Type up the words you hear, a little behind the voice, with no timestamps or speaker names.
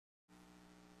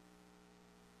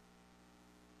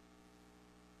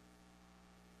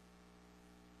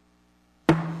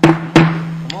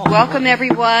Welcome,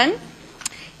 everyone,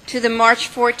 to the March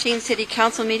 14th City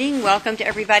Council meeting. Welcome to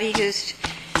everybody who's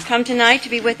come tonight to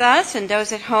be with us and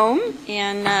those at home.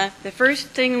 And the first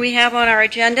thing we have on our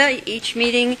agenda, each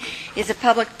meeting is a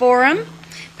public forum.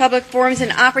 Public forum is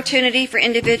an opportunity for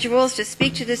individuals to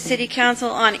speak to the City Council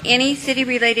on any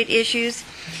city-related issues,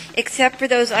 except for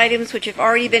those items which have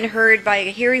already been heard by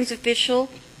a hearings official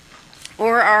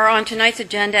or are on tonight's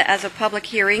agenda as a public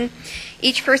hearing.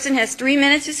 Each person has 3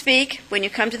 minutes to speak. When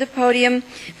you come to the podium,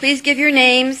 please give your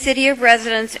name, city of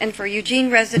residence, and for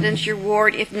Eugene residents, your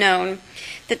ward if known.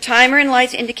 The timer and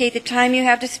lights indicate the time you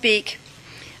have to speak.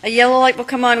 A yellow light will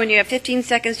come on when you have 15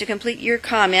 seconds to complete your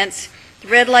comments. The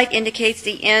red light indicates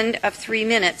the end of 3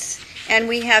 minutes. And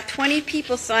we have 20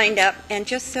 people signed up, and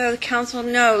just so the council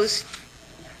knows,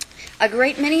 a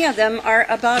great many of them are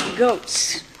about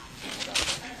goats.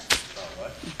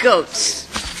 Goats.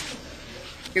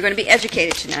 You're going to be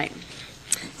educated tonight.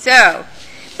 So,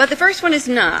 but the first one is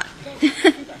not.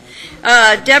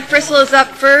 Deb Frissell is up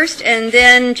first, and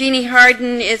then Jeannie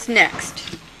Harden is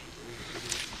next.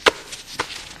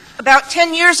 About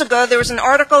 10 years ago, there was an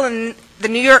article in the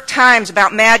New York Times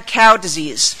about mad cow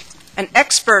disease. An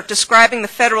expert describing the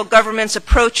federal government's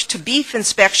approach to beef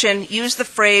inspection used the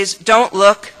phrase, "Don't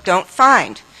look, don't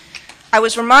find." I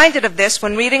was reminded of this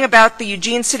when reading about the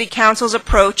Eugene City Council's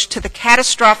approach to the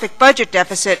catastrophic budget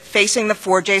deficit facing the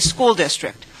 4J school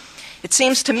district. It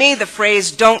seems to me the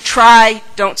phrase, "don't try,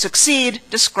 don't succeed,"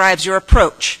 describes your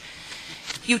approach.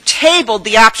 You tabled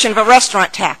the option of a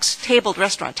restaurant tax. Tabled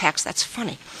restaurant tax, that's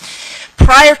funny.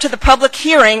 Prior to the public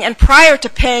hearing and prior to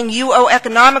paying UO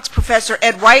economics professor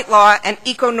Ed Whitelaw and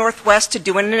Eco Northwest to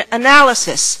do an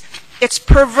analysis. It's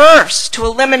perverse to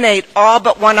eliminate all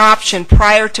but one option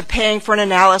prior to paying for an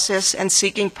analysis and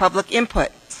seeking public input.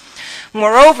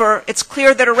 Moreover, it's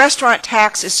clear that a restaurant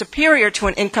tax is superior to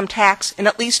an income tax in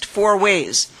at least 4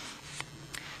 ways.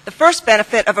 The first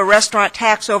benefit of a restaurant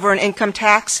tax over an income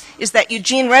tax is that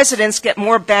Eugene residents get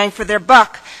more bang for their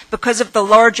buck because of the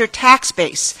larger tax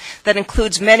base that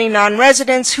includes many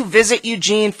non-residents who visit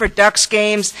Eugene for Ducks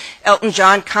games, Elton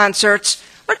John concerts,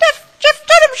 or Jeff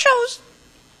Dunham shows.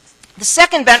 The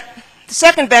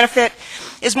second benefit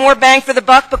is more bang for the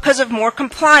buck because of more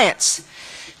compliance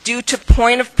due to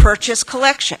point-of-purchase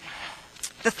collection.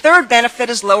 The third benefit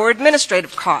is lower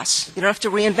administrative costs. You don't have to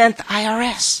reinvent the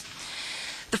IRS.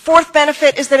 The fourth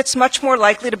benefit is that it's much more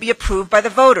likely to be approved by the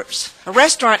voters. A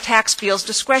restaurant tax feels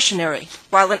discretionary,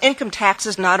 while an income tax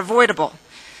is not avoidable.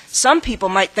 Some people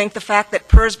might think the fact that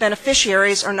PERS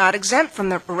beneficiaries are not exempt from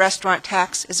the restaurant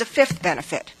tax is a fifth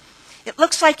benefit. It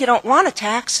looks like you don't want a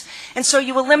tax, and so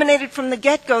you eliminated from the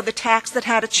get-go the tax that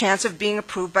had a chance of being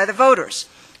approved by the voters.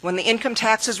 When the income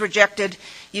tax is rejected,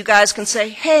 you guys can say,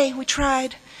 "Hey, we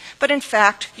tried," but in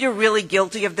fact, you're really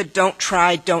guilty of the "don't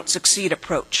try, don't succeed"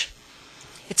 approach.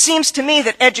 It seems to me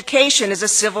that education is a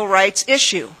civil rights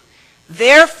issue.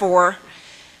 Therefore,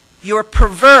 your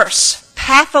perverse,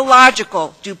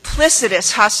 pathological,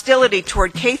 duplicitous hostility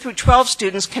toward K through 12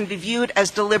 students can be viewed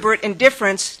as deliberate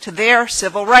indifference to their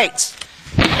civil rights.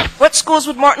 What schools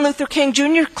would Martin Luther King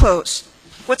Jr. close?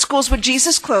 What schools would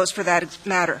Jesus close, for that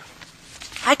matter?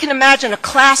 I can imagine a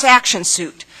class action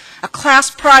suit, a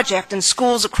class project in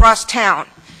schools across town.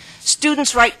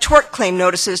 Students write tort claim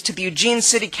notices to the Eugene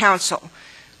City Council,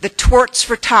 the Torts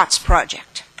for Tots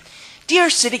project. Dear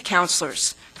City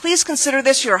Councilors, please consider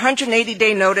this your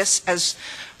 180-day notice as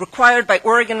required by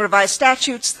Oregon revised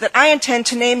statutes that I intend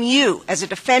to name you as a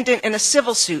defendant in a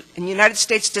civil suit in the United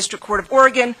States District Court of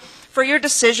Oregon for your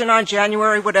decision on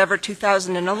January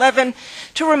 2011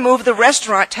 to remove the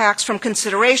restaurant tax from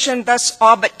consideration, thus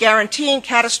all but guaranteeing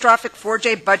catastrophic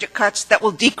 4J budget cuts that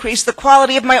will decrease the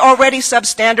quality of my already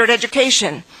substandard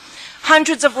education.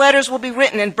 Hundreds of letters will be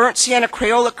written in burnt sienna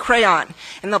Crayola crayon,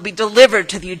 and they'll be delivered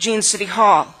to the Eugene City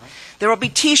Hall. There will be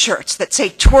T-shirts that say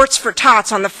 "Torts for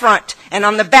Tots" on the front, and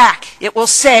on the back it will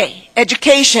say,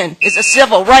 "Education is a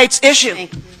civil rights issue."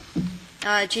 Thank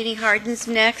you. Jeannie Harden's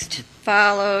next,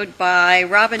 followed by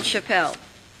Robin Chappelle.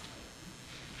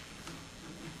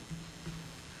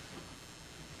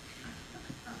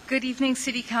 Good evening,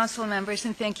 City Council members,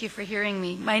 and thank you for hearing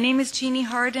me. My name is Jeannie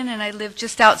Harden, and I live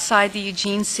just outside the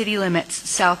Eugene city limits,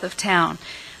 south of town.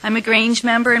 I'm a Grange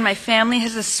member, and my family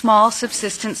has a small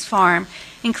subsistence farm,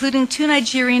 including 2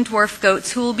 Nigerian dwarf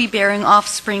goats who will be bearing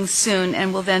offspring soon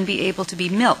and will then be able to be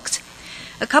milked.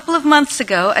 A couple of months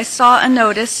ago, I saw a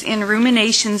notice in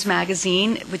Ruminations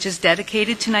magazine, which is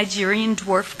dedicated to Nigerian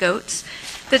dwarf goats,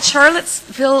 that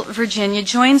Charlottesville, Virginia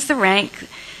joins the ranks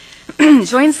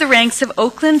of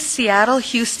Oakland, Seattle,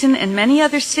 Houston, and many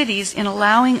other cities in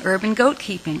allowing urban goat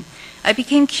keeping. I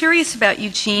became curious about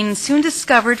Eugene and soon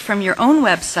discovered from your own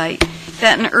website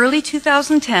that in early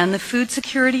 2010, the Food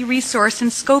Security Resource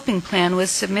and Scoping Plan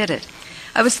was submitted.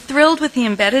 I was thrilled with the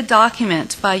embedded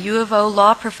document by U of O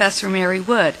law professor Mary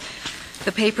Wood.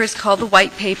 The paper is called the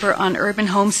White Paper on Urban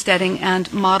Homesteading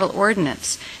and Model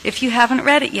Ordinance. If you haven't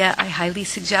read it yet, I highly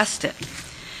suggest it.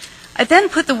 I then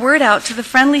put the word out to the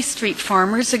Friendly Street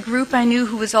Farmers, a group I knew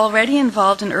who was already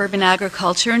involved in urban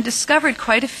agriculture, and discovered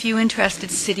quite a few interested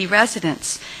city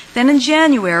residents. Then in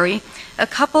January, a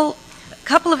couple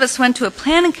of us went to a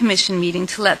planning commission meeting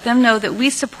to let them know that we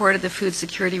supported the Food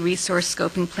Security Resource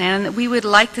Scoping Plan and that we would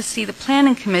like to see the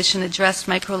planning commission address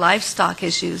micro-livestock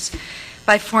issues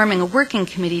by forming a working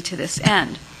committee to this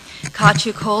end.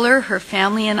 Katja Kohler, her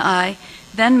family, and I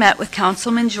then met with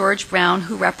Councilman George Brown,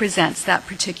 who represents that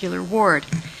particular ward.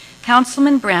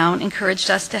 Councilman Brown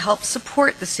encouraged us to help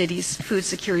support the city's food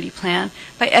security plan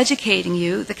by educating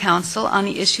you, the council, on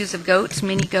the issues of goats,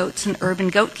 mini goats, and urban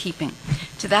goat keeping.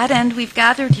 To that end, we've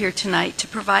gathered here tonight to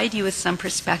provide you with some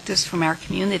perspectives from our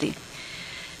community.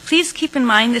 Please keep in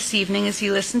mind this evening as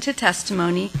you listen to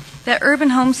testimony that urban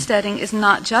homesteading is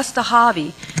not just a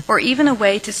hobby or even a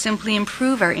way to simply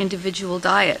improve our individual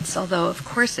diets, although of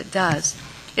course it does.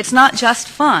 It's not just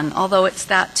fun, although it's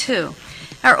that too.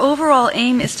 Our overall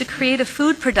aim is to create a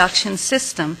food production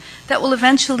system that will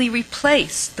eventually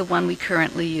replace the one we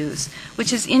currently use,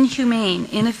 which is inhumane,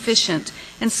 inefficient,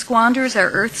 and squanders our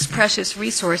Earth's precious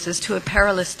resources to a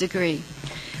perilous degree.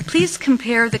 Please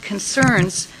compare the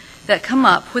concerns that come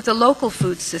up with the local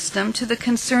food system to the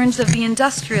concerns of the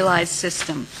industrialized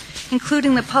system,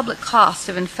 including the public cost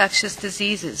of infectious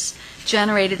diseases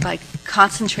generated by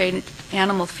concentrated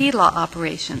animal feedlot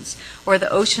operations, or the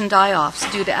ocean die-offs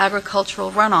due to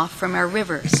agricultural runoff from our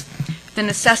rivers, the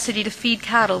necessity to feed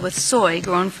cattle with soy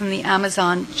grown from the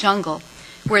Amazon jungle,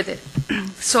 where the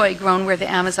soy grown where the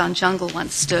Amazon jungle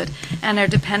once stood, and our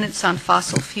dependence on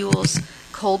fossil fuels,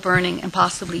 coal burning, and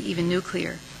possibly even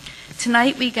nuclear.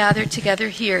 Tonight we gathered together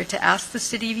here to ask the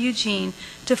City of Eugene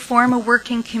to form a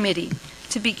working committee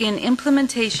to begin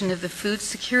implementation of the food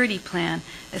security plan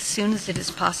as soon as it is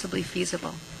possibly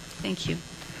feasible. Thank you.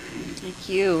 Thank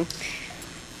you.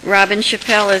 Robin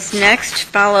Chappelle is next,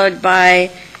 followed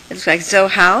by, it looks like Zoe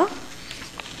Howe.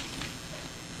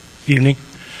 Evening.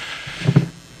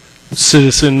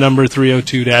 Citizen number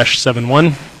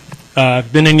 302-71.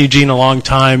 I've been in Eugene a long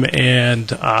time, and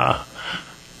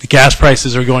the gas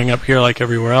prices are going up here like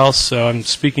everywhere else, so I'm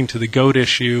speaking to the goat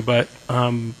issue, but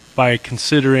by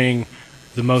considering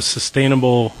the most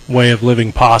sustainable way of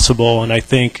living possible, and I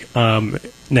think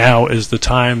now is the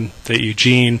time that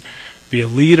Eugene be a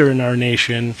leader in our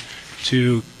nation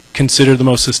to consider the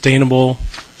most sustainable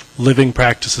living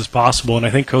practices possible, and I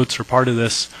think goats are part of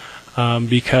this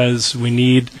because we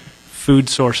need food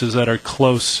sources that are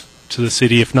close to the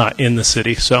city, if not in the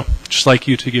city. So just like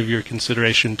you to give your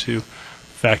consideration to the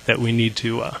fact that we need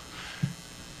to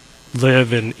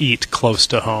live and eat close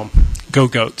to home. Go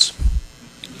goats.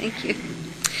 Thank you.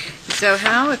 Zoe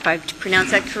Howe, if I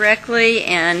pronounced that correctly,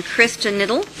 and Krista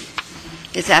Niddle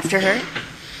is after her.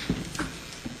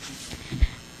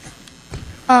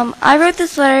 I wrote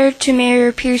this letter to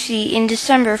Mayor Piercy in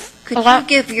December. Could you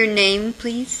give your name,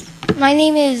 please? My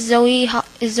name is Zoe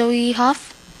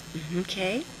Hoff.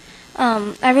 Okay.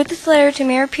 I wrote this letter to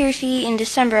Mayor Piercy in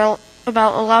December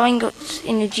about allowing goats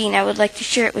in Eugene. I would like to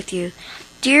share it with you.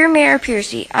 Dear Mayor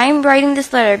Piercy, I am writing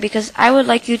this letter because I would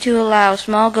like you to allow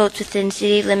small goats within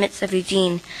city limits of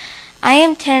Eugene. I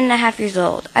am 10.5 years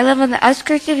old. I live on the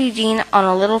outskirts of Eugene on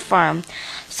a little farm.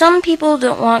 Some people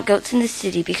don't want goats in the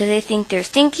city because they think they're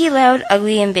stinky, loud,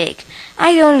 ugly, and big.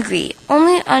 I don't agree.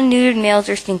 Only unneutered males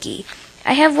are stinky.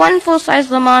 I have one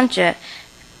full-size La Mancha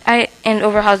and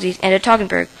Oberhausies and a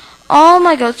Toggenburg. All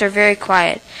my goats are very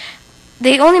quiet.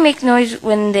 They only make noise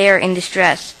when they are in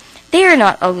distress. They are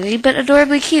not ugly, but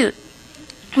adorably cute.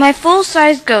 My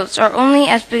full-sized goats are only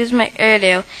as big as my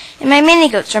Airedale, and my mini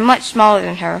goats are much smaller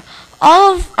than her.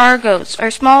 All of our goats are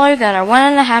smaller than our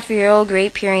 1.5-year-old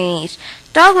Great Pyrenees.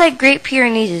 Dog-like Great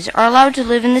Pyrenees are allowed to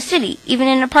live in the city, even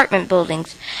in apartment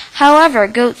buildings. However,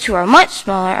 goats who are much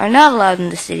smaller are not allowed in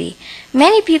the city.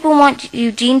 Many people want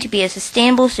Eugene to be a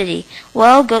sustainable city.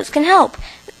 Well, goats can help.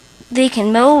 They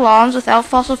can mow lawns without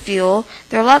fossil fuel.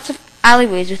 There are lots of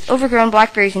alleyways with overgrown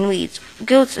blackberries and weeds.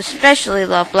 Goats especially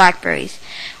love blackberries.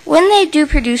 When they do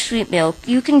produce sweet milk,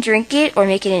 you can drink it or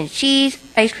make it into cheese,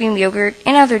 ice cream, yogurt,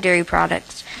 and other dairy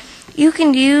products. You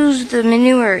can use the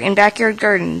manure in backyard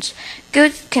gardens.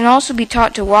 Goats can also be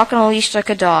taught to walk on a leash like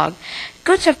a dog.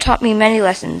 Goats have taught me many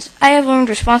lessons. I have learned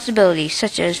responsibilities,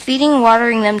 such as feeding and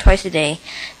watering them twice a day,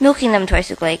 milking them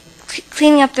twice a day,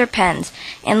 cleaning up their pens,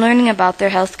 and learning about their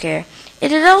health care.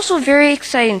 It is also very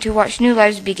exciting to watch new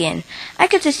lives begin. I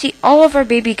get to see all of our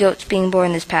baby goats being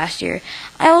born this past year.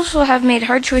 I also have made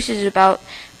hard choices about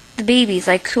the babies,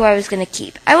 like who I was going to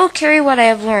keep. I will carry what I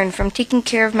have learned from taking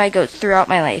care of my goats throughout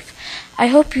my life. I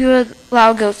hope you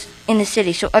allow goats in the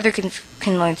city so others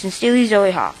can learn. Sincerely, Zoe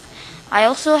Hoff. I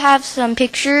also have some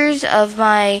pictures of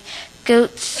my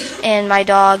goats and my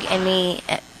dog and me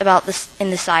about this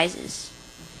in the sizes.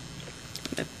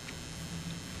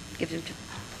 Give them to.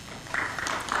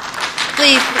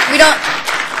 Please,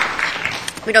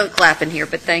 we don't clap in here,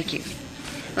 but thank you.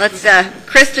 Let's,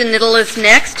 Kristen Niddle is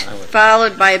next,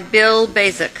 followed by Bill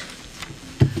Basic.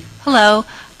 Hello,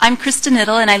 I'm Krista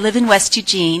Niddle, and I live in West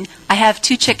Eugene. I have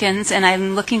 2 chickens, and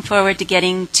I'm looking forward to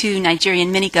getting 2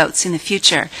 Nigerian mini goats in the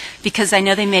future because I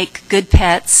know they make good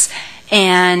pets,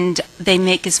 and they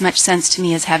make as much sense to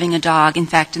me as having a dog. In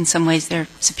fact, in some ways, they're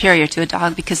superior to a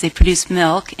dog because they produce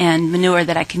milk and manure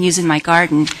that I can use in my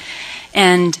garden.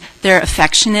 And they're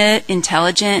affectionate,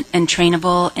 intelligent, and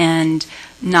trainable, and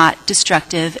not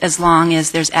destructive as long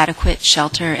as there's adequate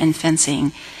shelter and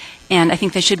fencing. And I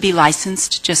think they should be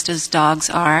licensed just as dogs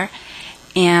are.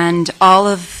 And all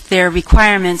of their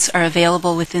requirements are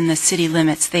available within the city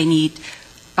limits. They need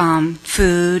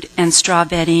food and straw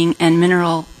bedding and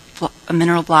a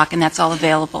mineral block, and that's all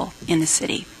available in the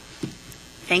city.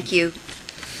 Thank you.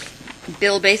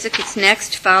 Bill Basic is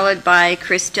next, followed by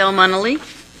Christelle Munnelly.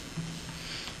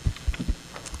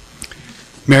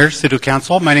 Mayor, City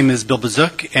Council, my name is Bill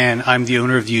Bazook, and I'm the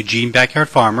owner of the Eugene Backyard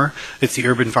Farmer. It's the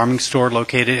urban farming store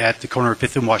located at the corner of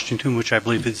 5th and Washington, which I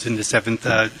believe is in the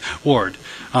 7th Ward.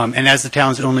 And as the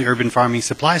town's only urban farming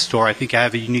supply store, I think I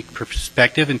have a unique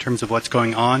perspective in terms of what's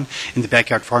going on in the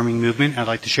backyard farming movement. I'd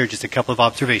like to share just a couple of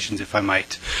observations, if I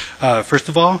might. First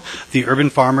of all, the urban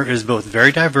farmer is both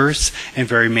very diverse and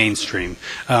very mainstream.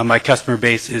 My customer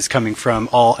base is coming from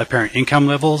all apparent income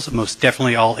levels, most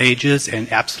definitely all ages,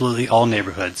 and absolutely all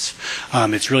neighborhoods.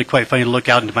 It's really quite funny to look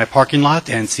out into my parking lot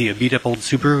and see a beat-up old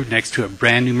Subaru next to a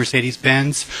brand new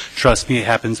Mercedes-Benz. Trust me, it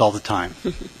happens all the time.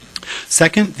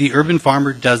 Second, the urban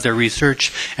farmer does their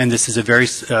research, and this is a very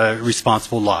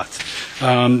responsible lot.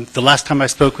 The last time I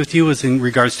spoke with you was in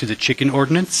regards to the chicken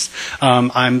ordinance.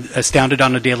 I'm astounded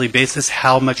on a daily basis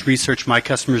how much research my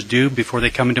customers do before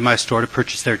they come into my store to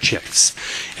purchase their chicks.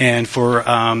 And for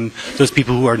those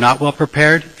people who are not well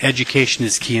prepared, education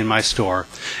is key in my store.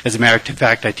 As a matter of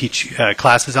fact, I teach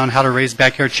classes on how to raise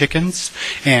backyard chickens,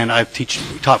 and I've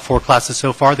taught 4 classes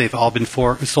so far. They've all been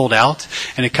sold out,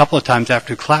 and a couple of times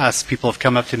after class, people have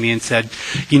come up to me and said,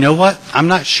 you know what, I'm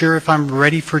not sure if I'm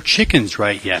ready for chickens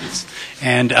right yet.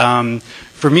 And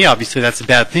for me, obviously, that's a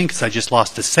bad thing because I just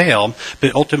lost a sale.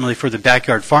 But ultimately, for the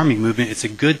backyard farming movement, it's a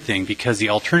good thing because the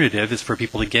alternative is for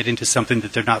people to get into something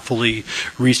that they're not fully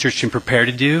researched and prepared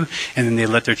to do, and then they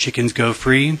let their chickens go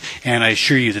free. And I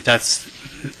assure you that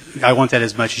I want that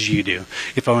as much as you do.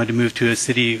 If I wanted to move to a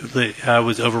city that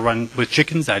was overrun with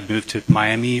chickens, I'd move to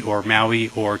Miami or Maui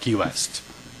or Key West.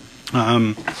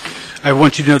 I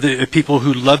want you to know that people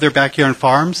who love their backyard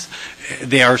farms,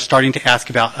 they are starting to ask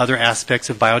about other aspects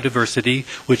of biodiversity,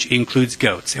 which includes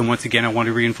goats. And once again, I want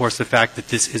to reinforce the fact that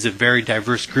this is a very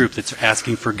diverse group that's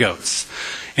asking for goats.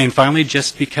 And finally,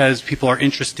 just because people are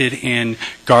interested in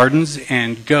gardens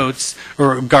and goats,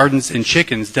 or gardens and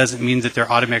chickens, doesn't mean that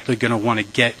they're automatically going to want to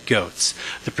get goats.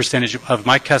 The percentage of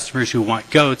my customers who want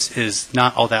goats is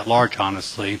not all that large,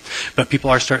 honestly. But people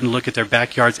are starting to look at their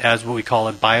backyards as what we call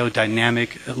a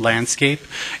biodynamic landscape,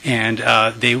 and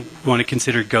they want to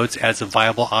consider goats as a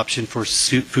viable option for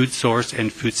food source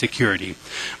and food security.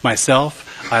 Myself,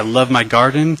 I love my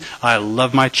garden, I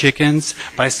love my chickens,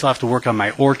 but I still have to work on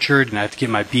my orchard and I have to get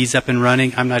my bees up and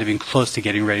running. I'm not even close to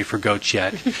getting ready for goats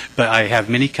yet. But I have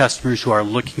many customers who are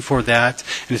looking for that,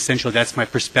 and essentially that's my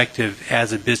perspective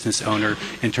as a business owner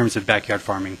in terms of backyard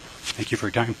farming. Thank you for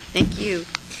your time. Thank you.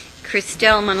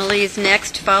 Christelle Munnelly is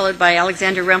next, followed by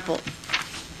Alexander Rempel.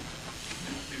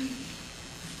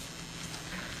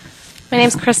 My name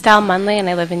is Christelle Munley, and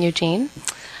I live in Eugene.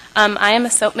 I am a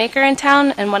soap maker in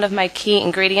town, and one of my key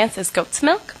ingredients is goat's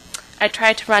milk. I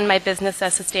try to run my business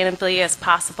as sustainably as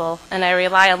possible, and I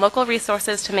rely on local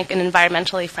resources to make an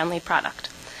environmentally friendly product.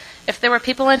 If there were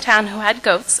people in town who had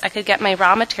goats, I could get my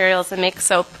raw materials and make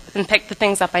soap and pick the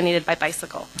things up I needed by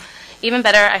bicycle. Even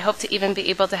better, I hope to even be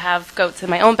able to have goats in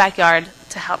my own backyard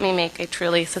to help me make a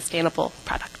truly sustainable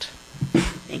product.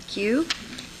 Thank you.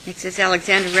 Next is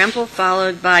Alexander Rempel,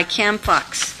 followed by Cam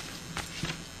Fox.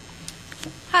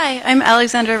 Hi, I'm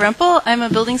Alexandra Rempel. I'm a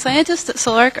building scientist at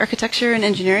Solarc Architecture and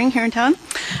Engineering here in town,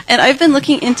 and I've been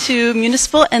looking into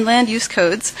municipal and land use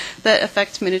codes that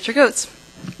affect miniature goats.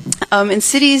 in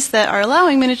cities that are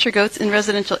allowing miniature goats in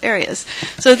residential areas.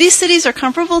 So these cities are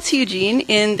comparable to Eugene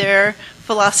in their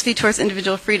philosophy towards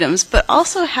individual freedoms, but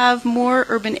also have more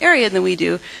urban area than we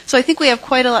do. So I think we have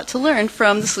quite a lot to learn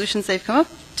from the solutions they've come up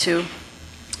to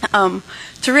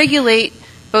regulate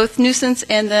both nuisance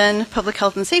and then public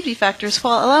health and safety factors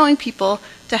while allowing people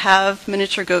to have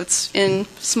miniature goats in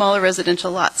smaller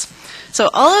residential lots. So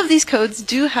all of these codes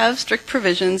do have strict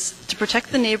provisions to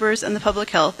protect the neighbors and the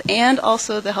public health and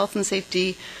also the health and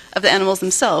safety of the animals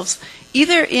themselves,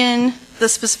 either in the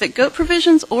specific goat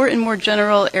provisions or in more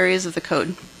general areas of the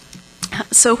code.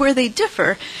 So where they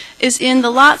differ is in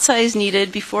the lot size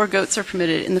needed before goats are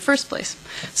permitted in the first place.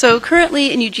 So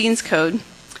currently in Eugene's code,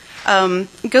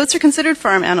 goats are considered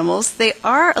farm animals. They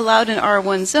are allowed in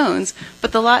R1 zones,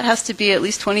 but the lot has to be at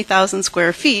least 20,000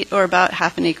 square feet or about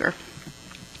half an acre.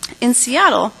 In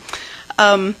Seattle,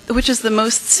 which is the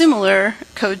most similar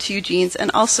code to Eugene's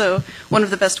and also one of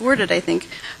the best worded, I think,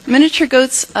 miniature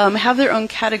goats have their own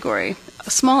category,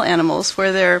 small animals,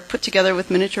 where they're put together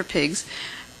with miniature pigs.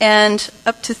 And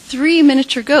up to 3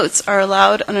 miniature goats are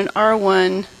allowed on an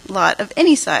R1 lot of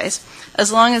any size,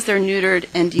 as long as they're neutered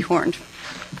and dehorned.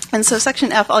 And so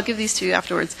Section F, I'll give these to you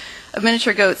afterwards, of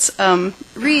miniature goats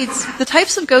reads, the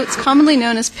types of goats commonly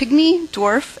known as pygmy,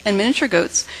 dwarf, and miniature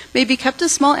goats may be kept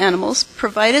as small animals,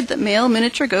 provided that male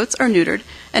miniature goats are neutered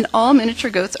and all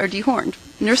miniature goats are dehorned.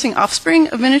 Nursing offspring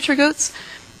of miniature goats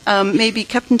may be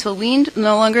kept until weaned,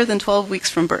 no longer than 12 weeks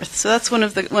from birth. So that's one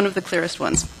of the clearest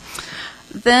ones.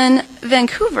 Then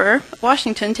Vancouver,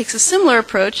 Washington, takes a similar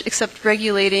approach, except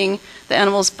regulating the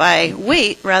animals by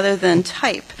weight rather than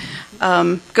type.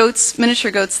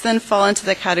 Miniature goats then fall into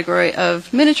the category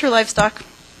of miniature livestock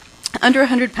under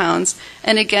 100 pounds,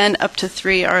 and again, up to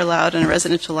 3 are allowed in a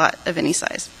residential lot of any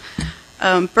size.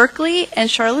 Berkeley and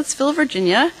Charlottesville,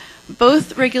 Virginia,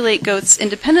 both regulate goats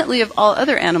independently of all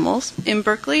other animals. In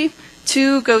Berkeley,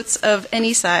 2 goats of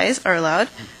any size are allowed.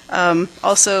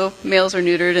 Also, males are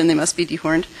neutered and they must be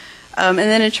dehorned. And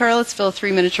then in Charlottesville,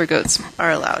 3 miniature goats are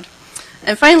allowed.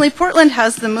 And finally, Portland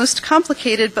has the most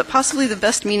complicated but possibly the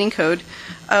best meaning code.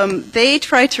 They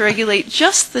try to regulate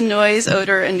just the noise,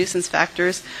 odor, and nuisance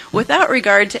factors without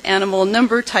regard to animal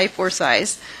number, type, or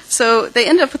size. So they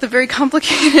end up with a very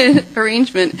complicated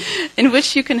arrangement in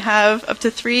which you can have up to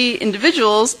 3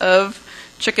 individuals of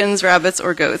chickens, rabbits,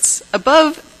 or goats.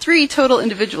 Above 3 total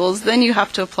individuals, then you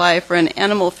have to apply for an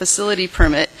animal facility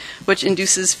permit, which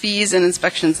induces fees and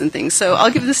inspections and things. So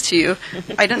I'll give this to you.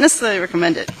 I don't necessarily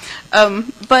recommend it.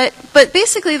 But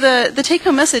basically the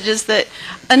take-home message is that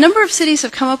a number of cities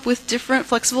have come up with different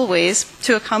flexible ways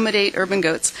to accommodate urban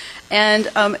goats. And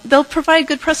they'll provide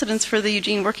good precedents for the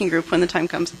Eugene Working Group when the time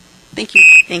comes. Thank you.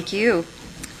 Thank you.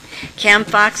 Cam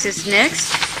Fox is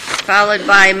next, followed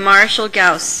by Marshall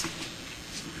Gauss.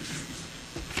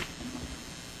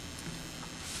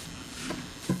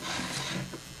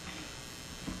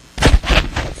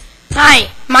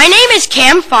 Hi, my name is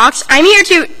Cam Fox. I'm here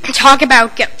to talk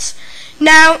about goats.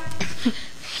 Now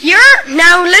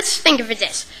let's think of it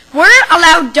this. We're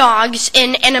allowed dogs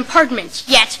in an apartment,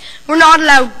 yet we're not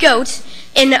allowed goats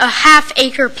in a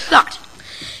half-acre plot.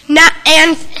 Now,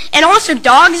 and also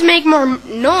dogs make more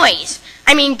noise.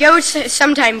 I mean, goats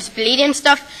sometimes bleed and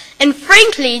stuff, and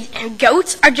frankly,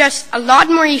 goats are just a lot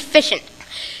more efficient.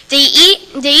 They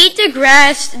eat the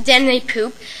grass, then they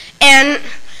poop, and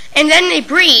then they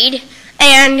breed,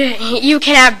 and you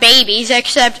can have babies,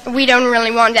 except we don't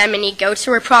really want that many goats,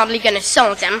 so we're probably going to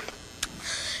sell them.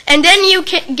 And then you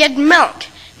can get milk.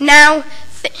 Now,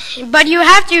 but you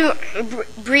have to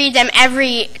breed them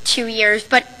every 2 years,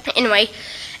 but anyway.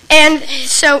 And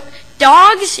so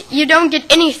dogs, you don't get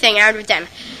anything out of them.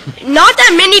 Not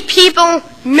that many people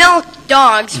milk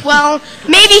dogs. Well,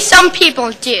 maybe some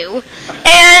people do.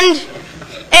 And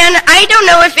I don't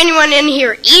know if anyone in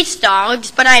here eats dogs,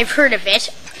 but I've heard of it.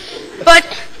 But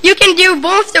you can do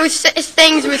both those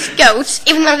things with goats,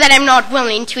 even though that I'm not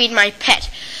willing to eat my pet.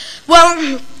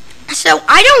 Well, so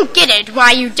I don't get it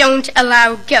why you don't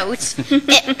allow goats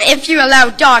if you allow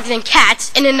dogs and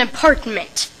cats in an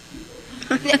apartment.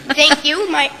 Thank you.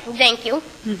 Thank you.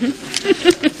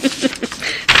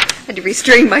 I had to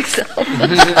restrain myself.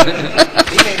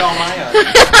 He made all my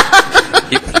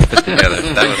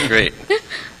that was great.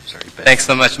 Thanks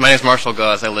so much. My name is Marshall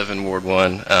Gauss. I live in Ward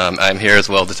 1. I'm here as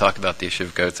well to talk about the issue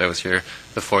of goats. I was here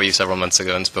before you several months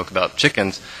ago and spoke about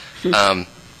chickens.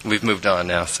 We've moved on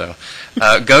now. So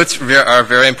goats are a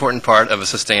very important part of a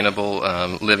sustainable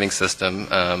living system.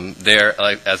 They're,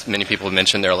 as many people have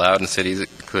mentioned, they're allowed in cities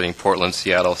including Portland,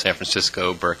 Seattle, San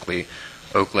Francisco, Berkeley,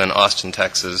 Oakland, Austin,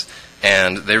 Texas.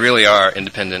 and they really are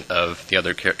independent of the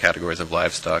other categories of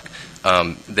livestock.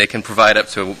 They can provide up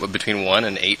to between 1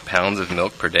 and 8 pounds of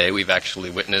milk per day. We've actually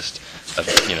witnessed a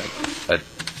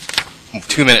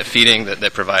 2-minute feeding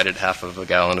that provided half of a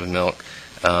gallon of milk.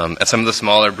 And some of the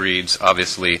smaller breeds,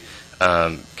 obviously,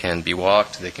 can be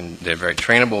walked. They're very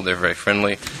trainable. They're very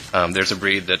friendly. There's a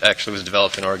breed that actually was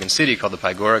developed in Oregon City called the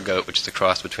Pygora goat, which is a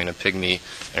cross between a pygmy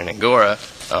and an Angora.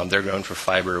 They're grown for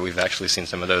fiber. We've actually seen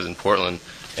some of those in Portland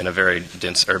in a very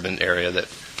dense urban area that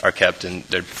are kept, and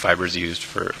their fibers used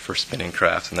for spinning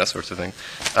crafts and that sort of thing.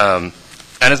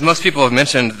 And as most people have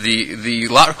mentioned, the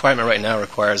lot requirement right now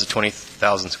requires a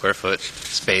 20,000 square foot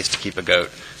space to keep a goat.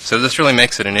 So this really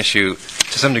makes it an issue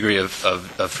to some degree of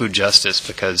food justice,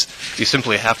 because you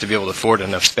simply have to be able to afford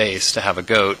enough space to have a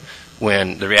goat,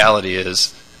 when the reality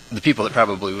is the people that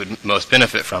probably would most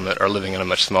benefit from it are living in a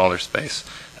much smaller space.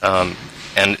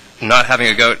 And not having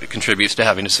a goat contributes to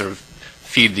having to sort of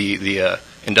feed the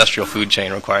industrial food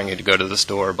chain, requiring you to go to the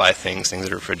store, buy things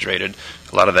that are refrigerated.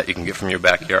 A lot of that you can get from your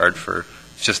backyard for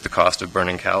just the cost of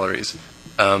burning calories.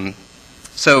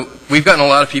 So we've gotten a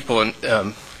lot of people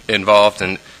involved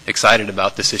and excited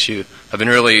about this issue. I've been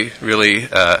really, really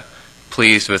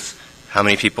pleased with how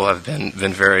many people have been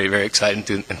very, very excited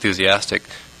and enthusiastic.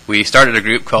 We started a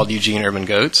group called Eugene Urban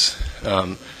Goats.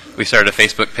 We started a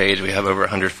Facebook page. We have over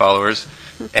 100 followers.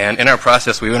 And in our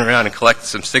process, we went around and collected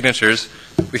some signatures.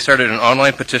 We started an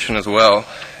online petition as well.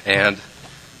 And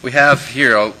we have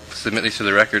here, I'll submit these to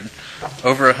the record,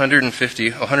 over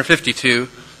 152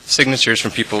 signatures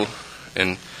from people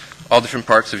in all different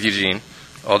parts of Eugene,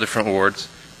 all different wards,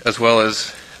 as well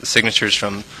as signatures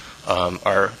from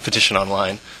our petition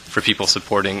online for people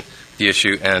supporting the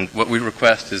issue. And what we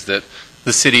request is that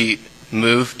the city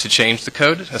move to change the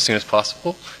code as soon as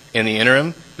possible. In the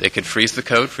interim, they could freeze the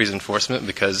code, freeze enforcement,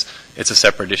 because it's a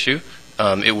separate issue.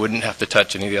 It wouldn't have to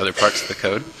touch any of the other parts of the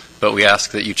code, but we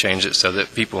ask that you change it so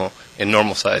that people in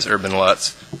normal-sized urban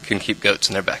lots can keep goats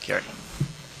in their backyard.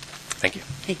 Thank you.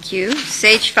 Thank you.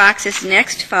 Sage Fox is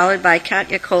next, followed by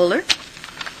Katya Kohler.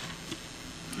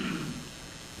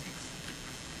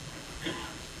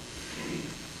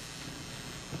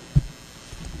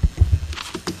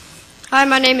 Hi,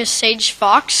 my name is Sage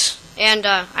Fox, and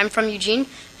I'm from Eugene,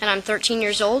 and I'm 13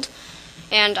 years old.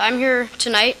 And I'm here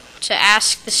tonight to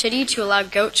ask the city to allow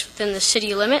goats within the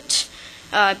city limit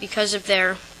because of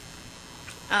their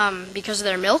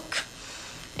milk.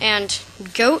 And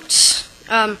goats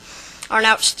are an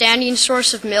outstanding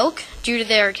source of milk due to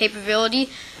their capability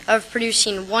of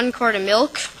producing 1 quart of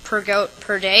milk per goat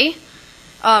per day,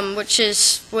 which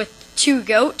is, with 2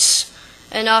 goats,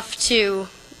 enough to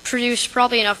produce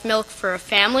probably enough milk for a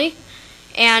family.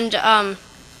 And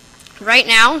right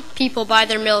now, people buy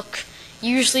their milk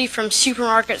usually from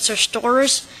supermarkets or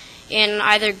stores in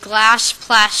either glass,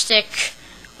 plastic,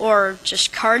 or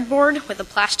just cardboard with a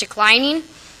plastic lining.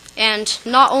 And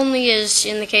not only is,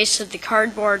 in the case of the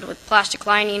cardboard with plastic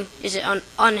lining, is it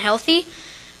unhealthy,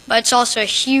 but it's also a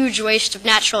huge waste of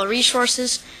natural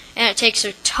resources, and it takes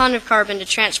a ton of carbon to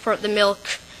transport the milk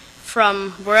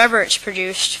from wherever it's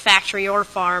produced, factory or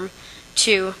farm,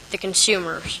 to the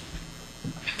consumers.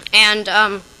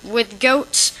 And with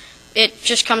goats, it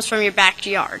just comes from your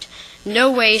backyard.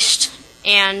 No waste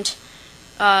and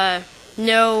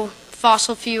no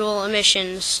fossil fuel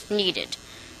emissions needed.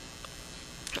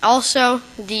 Also,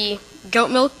 the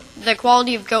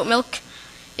quality of goat milk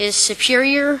is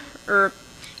superior, or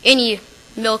any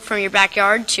milk from your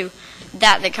backyard, to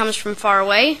that comes from far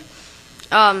away,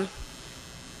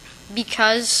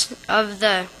 because of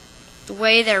the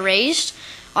way they're raised.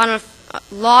 On a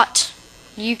lot,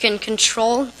 you can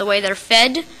control the way they're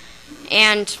fed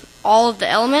and all of the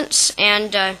elements,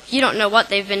 and you don't know what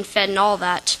they've been fed and all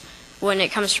that when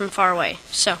it comes from far away.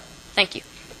 So, thank you.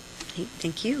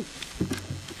 Thank you.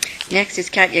 Next is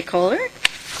Katya Kohler,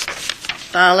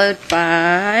 followed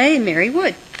by Mary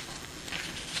Wood.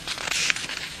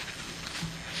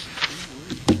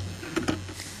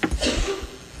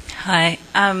 Hi,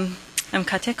 I'm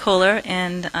Katya Kohler,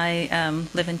 and I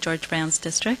live in George Brown's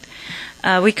district.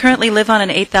 We currently live on an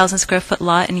 8,000 square foot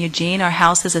lot in Eugene. Our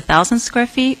house is 1,000 square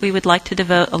feet. We would like to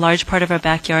devote a large part of our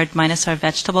backyard, minus our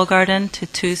vegetable garden, to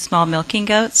 2 small milking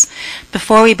goats.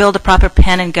 Before we build a proper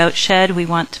pen and goat shed, we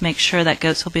want to make sure that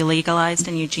goats will be legalized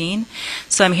in Eugene.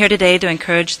 So I'm here today to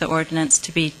encourage the ordinance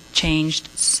to be changed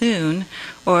soon,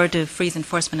 or to freeze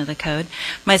enforcement of the code.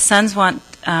 My sons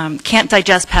can't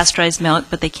digest pasteurized milk,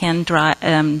 but they can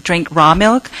drink raw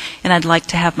milk, and I'd like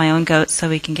to have my own goats so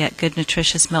we can get good,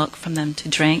 nutritious milk from them to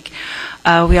drink.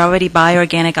 We already buy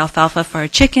organic alfalfa for our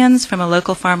chickens from a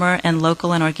local farmer, and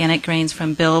local and organic grains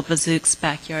from Bill Bazook's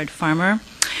backyard farmer.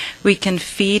 We can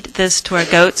feed this to our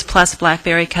goats, plus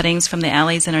blackberry cuttings from the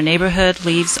alleys in our neighborhood,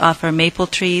 leaves off our maple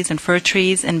trees and fir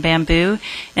trees and bamboo,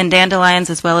 and dandelions,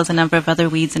 as well as a number of other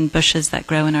weeds and bushes that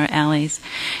grow in our alleys.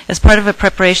 As part of a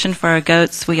preparation for our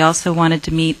goats, we also wanted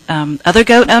to meet other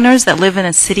goat owners that live in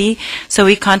a city, so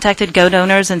we contacted goat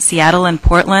owners in Seattle and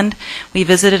Portland. We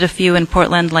visited a few in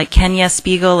Portland, like Kenya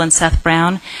Spiegel and Seth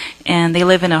Brown, and they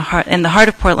live in the heart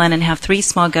of Portland and have 3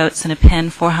 small goats in a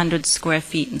pen 400 square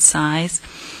feet in size.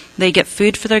 They get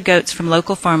food for their goats from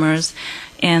local farmers,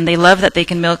 and they love that they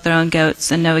can milk their own goats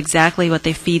and know exactly what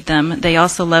they feed them. They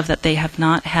also love that they have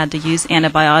not had to use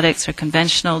antibiotics or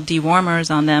conventional dewormers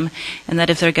on them, and that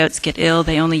if their goats get ill,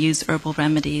 they only use herbal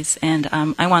remedies. And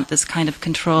I want this kind of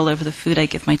control over the food I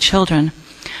give my children.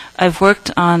 I've worked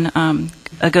on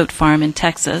a goat farm in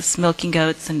Texas, milking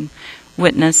goats, and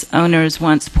witness owners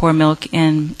once pour milk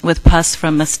in with pus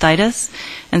from mastitis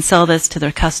and sell this to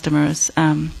their customers.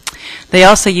 They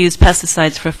also use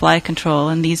pesticides for fly control,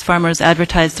 and these farmers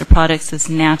advertise their products as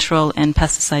natural and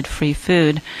pesticide-free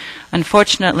food.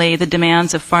 Unfortunately, the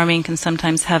demands of farming can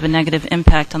sometimes have a negative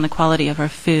impact on the quality of our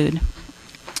food.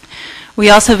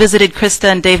 We also visited Krista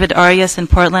and David Arias in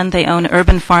Portland. They own an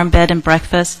urban farm bed and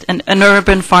breakfast and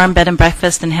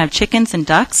have chickens and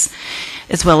ducks,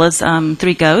 as well as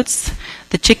 3 goats.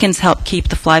 The chickens help keep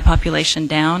the fly population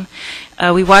down.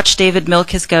 We watched David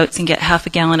milk his goats and get half a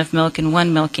gallon of milk in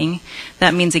one milking.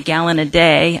 That means a gallon a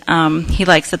day. He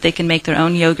likes that they can make their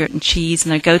own yogurt and cheese,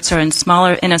 and their goats are in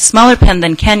a smaller pen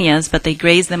than Kenya's, but they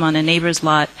graze them on a neighbor's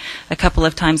lot a couple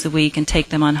of times a week and take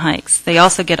them on hikes. They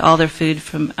also get all their food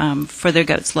for their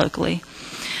goats locally.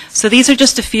 So these are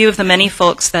just a few of the many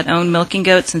folks that own milking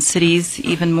goats in cities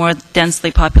even more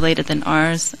densely populated than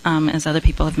ours, as other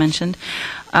people have mentioned.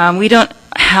 We don't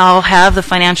have the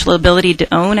financial ability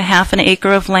to own a half an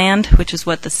acre of land, which is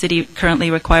what the city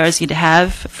currently requires you to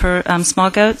have for small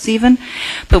goats even.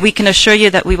 But we can assure you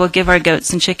that we will give our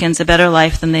goats and chickens a better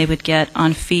life than they would get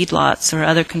on feedlots or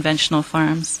other conventional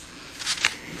farms.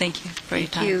 Thank you for your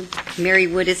time. Thank you. Mary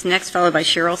Wood is next, followed by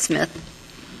Cheryl Smith.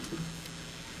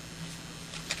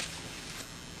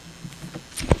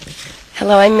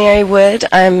 Hello, I'm Mary Wood.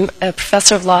 I'm a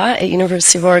professor of law at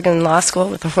University of Oregon Law School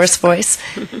with a hoarse voice.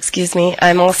 Excuse me.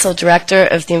 I'm also director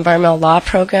of the environmental law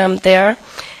program there.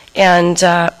 And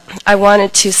I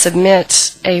wanted to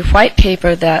submit a white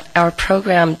paper that our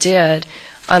program did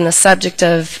on the subject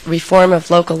of reform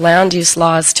of local land use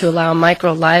laws to allow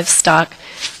micro livestock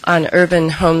on urban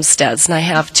homesteads, and I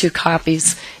have 2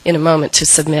 copies in a moment to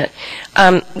submit.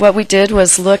 What we did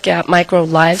was look at micro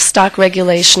livestock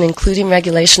regulation, including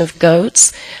regulation of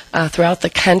goats throughout the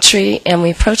country, and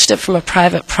we approached it from a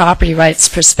private property rights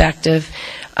perspective.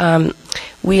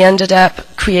 We ended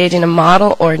up creating a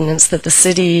model ordinance that the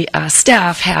city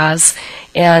staff has,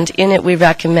 and in it we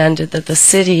recommended that the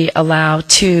city allow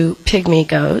 2 pygmy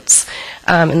goats,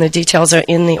 and the details are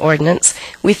in the ordinance.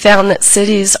 We found that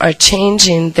cities are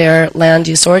changing their land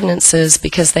use ordinances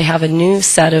because they have a new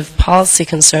set of policy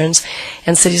concerns,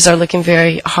 and cities are looking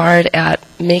very hard at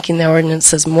making their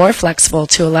ordinances more flexible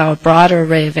to allow a broader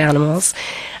array of animals.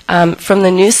 From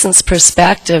the nuisance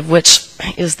perspective, which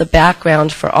is the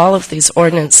background for all of these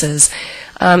ordinances,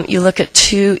 you look at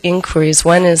 2 inquiries.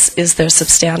 One is there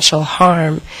substantial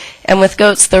harm? And with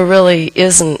goats, there really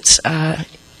isn't,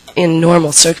 in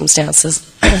normal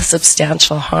circumstances,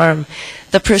 substantial harm.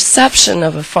 The perception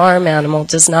of a farm animal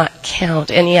does not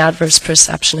count. Any adverse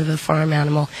perception of a farm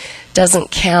animal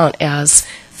doesn't count as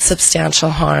substantial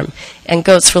harm. And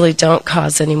goats really don't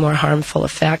cause any more harmful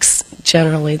effects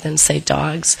generally than, say,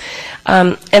 dogs.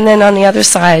 And then on the other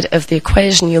side of the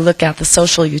equation, you look at the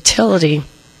social utility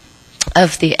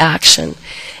of the action.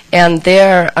 And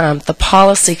there, the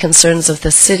policy concerns of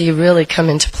the city really come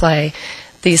into play.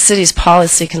 The city's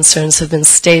policy concerns have been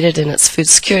stated in its food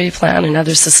security plan and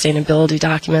other sustainability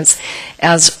documents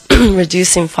as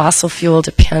reducing fossil fuel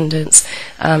dependence,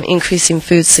 increasing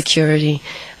food security,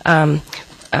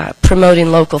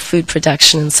 promoting local food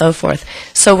production, and so forth.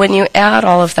 So when you add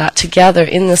all of that together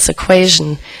in this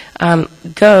equation,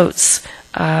 goats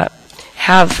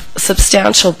have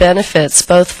substantial benefits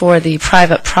both for the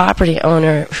private property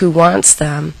owner who wants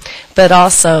them, but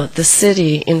also the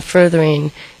city in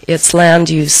furthering its land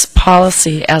use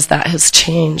policy as that has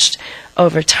changed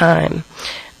over time.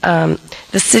 The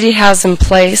city has in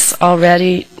place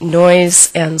already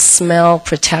noise and smell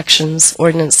protections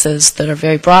ordinances that are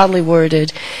very broadly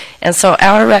worded, and so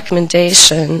our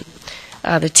recommendation,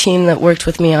 the team that worked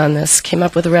with me on this, came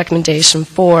up with a recommendation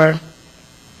for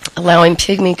allowing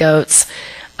pygmy goats,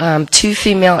 2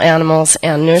 female animals,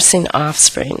 and nursing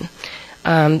offspring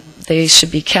They shall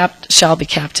be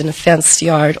kept in a fenced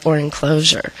yard or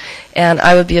enclosure. And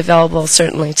I would be available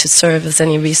certainly to serve as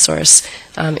any resource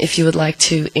if you would like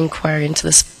to inquire into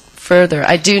this further.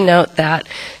 I do note that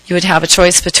you would have a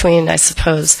choice between, I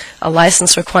suppose, a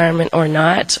license requirement or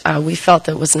not. We felt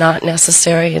that it was not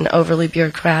necessary and overly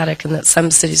bureaucratic, and that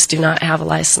some cities do not have a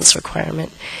license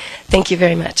requirement. Thank you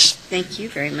very much. Thank you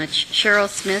very much. Cheryl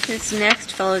Smith is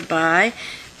next, followed by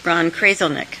Ron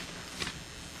Kraselnick.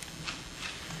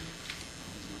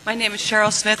 My name is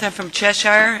Cheryl Smith. I'm from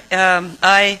Cheshire.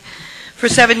 I, for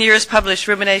 7 years, published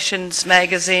Ruminations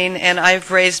magazine, and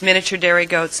I've raised miniature dairy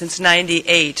goats since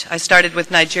 '98. I started with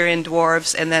Nigerian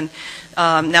dwarves, and then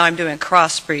now I'm doing a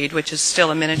crossbreed, which is still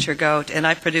a miniature goat, and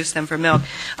I produce them for milk.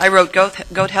 I wrote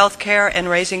Goat Health Care and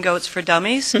Raising Goats for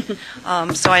Dummies,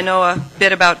 so I know a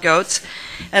bit about goats.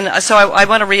 And so I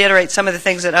want to reiterate some of the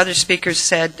things that other speakers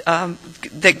said,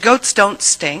 that goats don't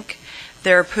stink.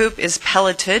 Their poop is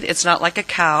pelleted. It's not like a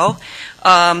cow.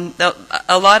 A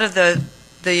lot of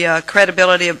the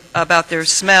credibility about their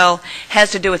smell has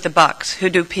to do with the bucks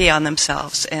who do pee on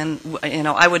themselves. And, you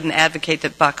know, I wouldn't advocate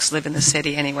that bucks live in the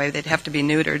city anyway. They'd have to be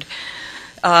neutered.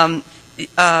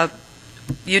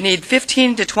 You need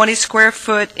 15 to 20 square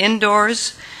foot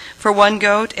indoors for one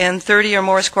goat and 30 or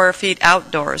more square feet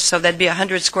outdoors. So that'd be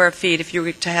 100 square feet if you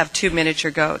were to have 2 miniature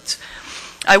goats.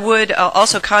 I would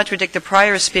also contradict the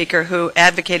prior speaker who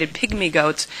advocated pygmy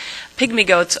goats. Pygmy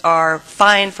goats are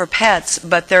fine for pets,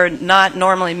 but they're not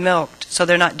normally milked, so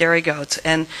they're not dairy goats.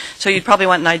 And so you'd probably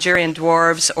want Nigerian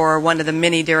dwarves or one of the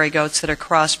mini dairy goats that are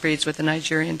crossbreeds with the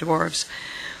Nigerian dwarves.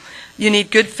 You need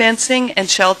good fencing and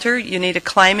shelter. You need a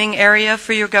climbing area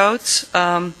for your goats.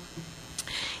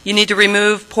 You need to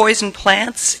remove poison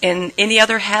plants and any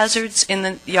other hazards in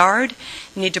the yard.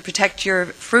 You need to protect your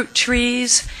fruit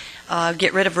trees.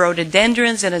 Get rid of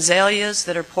rhododendrons and azaleas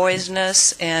that are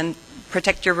poisonous, and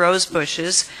protect your rose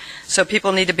bushes. So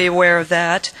people need to be aware of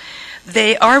that.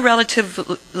 They are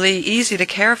relatively easy to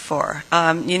care for.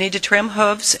 You need to trim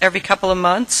hooves every couple of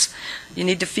months. You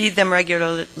need to feed them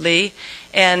regularly.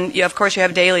 And, of course, you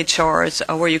have daily chores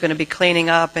where you're going to be cleaning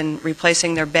up and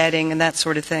replacing their bedding and that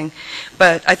sort of thing.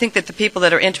 But I think that the people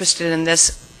that are interested in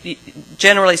this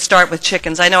generally start with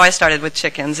chickens. I know I started with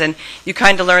chickens, and you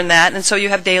kind of learn that, and so you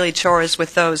have daily chores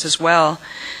with those as well.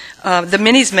 The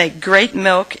minis make great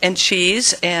milk and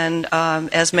cheese, and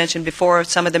as mentioned before,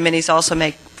 some of the minis also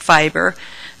make fiber.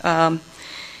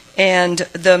 And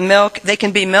the milk, they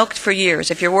can be milked for years.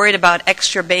 If you're worried about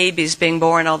extra babies being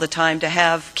born all the time to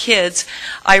have kids,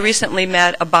 I recently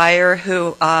met a buyer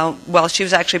who, she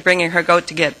was actually bringing her goat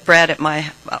to get bred at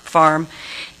my farm,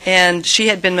 and she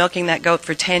had been milking that goat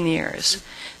for 10 years.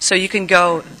 So you can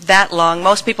go that long.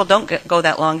 Most people don't go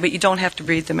that long, but you don't have to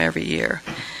breed them every year.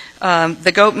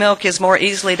 The goat milk is more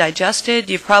easily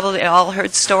digested. You've probably all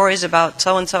heard stories about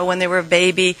so-and-so when they were a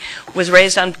baby was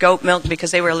raised on goat milk because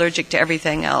they were allergic to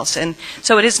everything else. And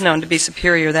so it is known to be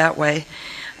superior that way.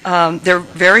 They're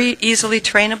very easily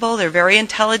trainable. They're very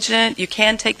intelligent. You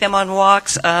can take them on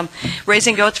walks.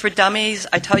 Raising Goats for Dummies,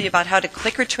 I tell you about how to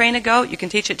clicker train a goat. You can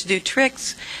teach it to do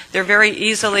tricks. They're very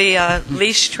easily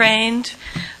leash trained.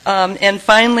 And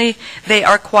finally, they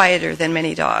are quieter than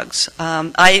many dogs.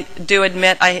 I do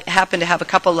admit I happen to have a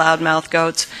couple loudmouth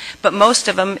goats, but most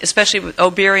of them, especially with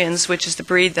Oberians, which is the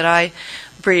breed that I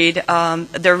breed,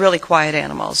 they're really quiet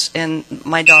animals, and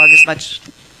my dog is much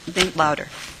louder.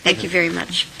 Thank you very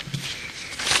much.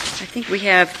 I think we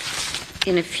have,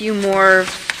 in a few more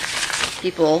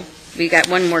people, we got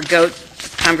one more goat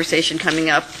conversation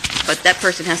coming up, but that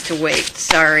person has to wait.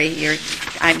 Sorry,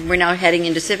 we're now heading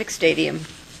into Civic Stadium.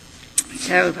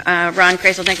 So Ron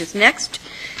Kraselnick is next,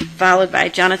 followed by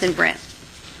Jonathan Brandt.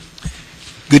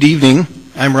 Good evening.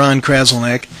 I'm Ron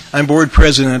Kraselnick. I'm board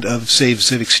president of Save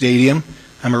Civic Stadium.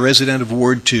 I'm a resident of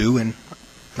Ward 2, and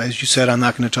as you said, I'm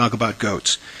not going to talk about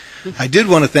goats. I did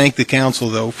want to thank the council,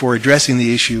 though, for addressing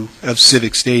the issue of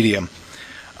Civic Stadium.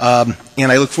 And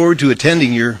I look forward to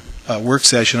attending your work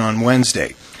session on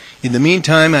Wednesday. In the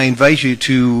meantime, I invite you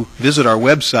to visit our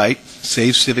website,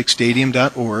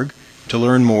 savecivicstadium.org, to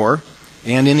learn more,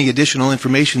 and any additional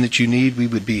information that you need, we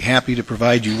would be happy to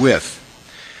provide you with.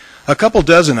 A couple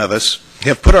dozen of us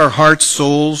have put our hearts,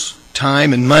 souls,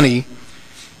 time, and money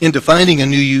into finding a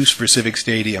new use for Civic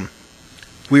Stadium.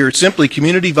 We are simply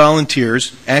community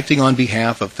volunteers acting on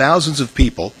behalf of thousands of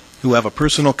people who have a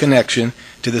personal connection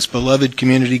to this beloved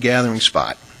community gathering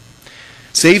spot.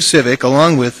 Save Civic,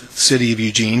 along with the City of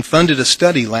Eugene, funded a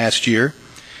study last year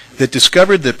that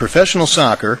discovered that professional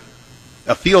soccer,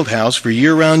 a field house for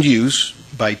year-round use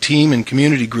by team and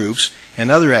community groups and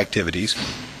other activities,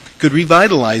 could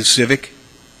revitalize Civic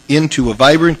into a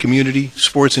vibrant community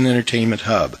sports and entertainment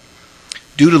hub.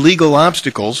 Due to legal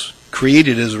obstacles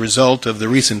created as a result of the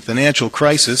recent financial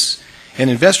crisis, an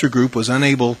investor group was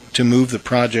unable to move the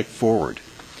project forward.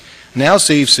 Now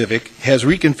Save Civic has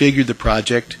reconfigured the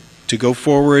project to go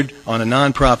forward on a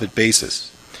nonprofit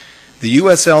basis. The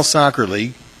USL Soccer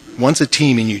League wants a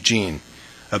team in Eugene.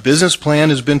 A business plan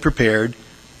has been prepared,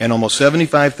 and almost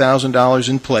 $75,000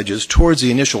 in pledges towards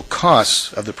the initial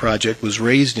costs of the project was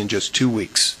raised in just 2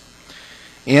 weeks.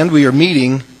 And we are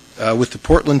meeting with the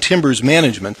Portland Timbers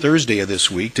management Thursday of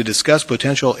this week to discuss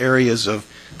potential areas of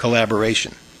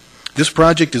collaboration. This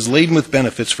project is laden with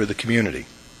benefits for the community.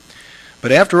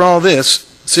 But after all this,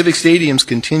 Civic Stadium's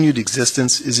continued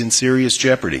existence is in serious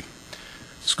jeopardy.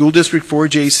 School District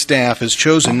 4J's staff has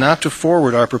chosen not to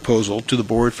forward our proposal to the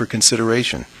board for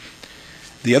consideration.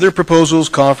 The other proposals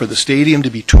call for the stadium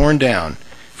to be torn down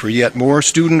for yet more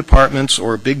student apartments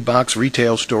or a big box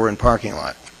retail store and parking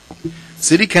lot.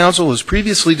 City Council has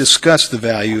previously discussed the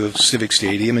value of Civic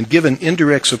Stadium and given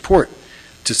indirect support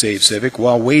to Save Civic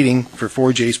while waiting for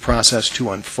 4J's process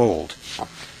to unfold.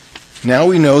 Now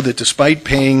we know that despite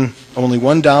paying only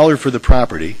 $1 for the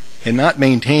property and not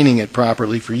maintaining it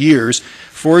properly for years,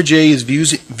 4J is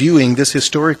viewing this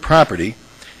historic property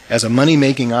as a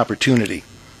money-making opportunity,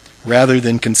 rather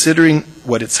than considering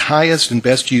what its highest and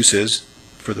best use is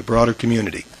for the broader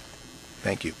community.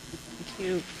 Thank you. Thank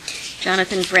you.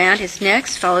 Jonathan Brandt is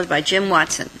next, followed by Jim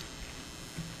Watson.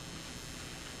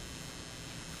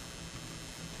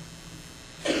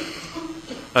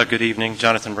 Good evening.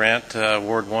 Jonathan Brandt,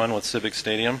 Ward 1 with Civic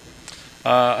Stadium.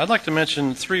 I'd like to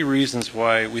mention 3 reasons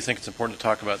why we think it's important to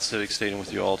talk about Civic Stadium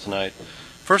with you all tonight.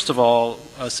 First of all,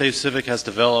 Save Civic has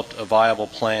developed a viable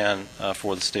plan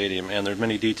for the stadium, and there are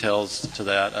many details to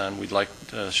that, and we'd like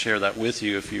to share that with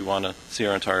you if you want to see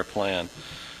our entire plan.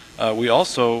 We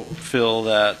also feel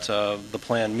that the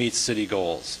plan meets city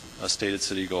goals, stated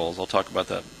city goals. I'll talk about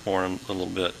that more in a little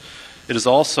bit. It is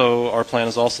also, our plan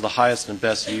is also the highest and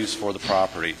best use for the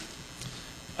property.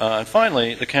 And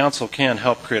finally, the council can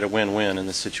help create a win-win in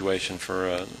this situation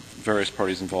for various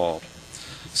parties involved.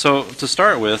 So to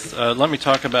start with, let me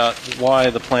talk about why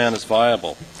the plan is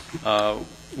viable.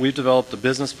 We've developed a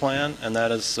business plan, and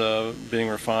that is being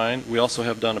refined. We also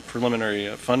have done a preliminary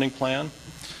funding plan.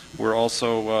 We're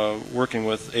also working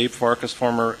with Abe Farkas,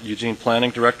 former Eugene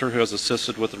Planning Director, who has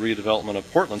assisted with the redevelopment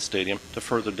of Portland Stadium to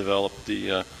further develop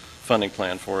the funding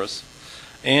plan for us.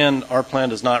 And our plan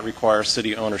does not require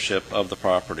city ownership of the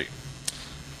property.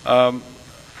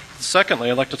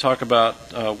 Secondly, I'd like to talk about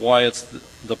why it's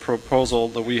the proposal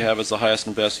that we have is the highest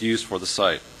and best use for the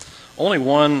site. Only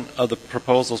one of the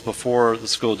proposals before the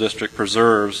school district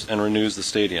preserves and renews the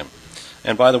stadium.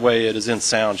 And by the way, it is in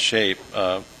sound shape,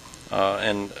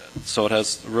 and so it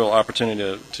has a real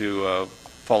opportunity to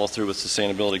follow through with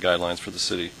sustainability guidelines for the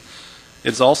city.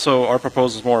 It's also, our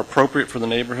proposal is more appropriate for the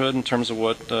neighborhood in terms of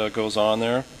what goes on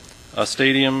there. A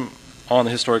stadium on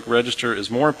the historic register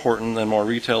is more important than more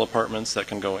retail apartments that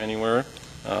can go anywhere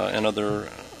and other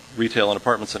retail and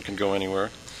apartments that can go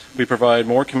anywhere. We provide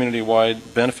more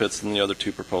community-wide benefits than the other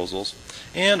 2 proposals.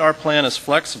 And our plan is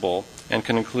flexible and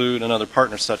can include another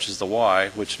partner such as the Y,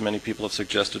 which many people have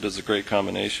suggested is a great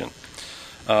combination.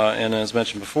 And as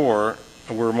mentioned before,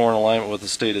 we're more in alignment with the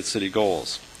stated city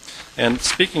goals. And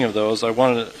speaking of those, I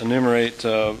wanted to enumerate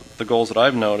the goals that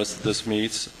I've noticed that this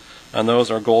meets, and those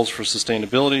are goals for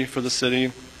sustainability for the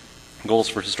city, goals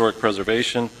for historic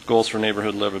preservation, goals for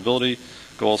neighborhood livability,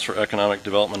 goals for economic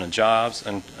development and jobs,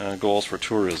 and goals for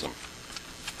tourism.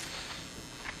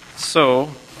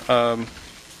 So,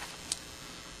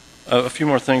 a few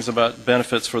more things about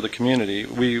benefits for the community.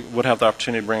 We would have the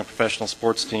opportunity to bring a professional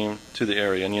sports team to the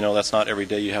area, and you know that's not every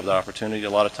day you have the opportunity. A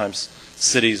lot of times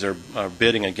cities are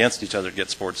bidding against each other to get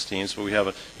sports teams, but we have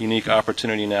a unique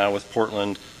opportunity now with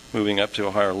Portland moving up to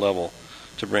a higher level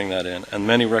to bring that in. And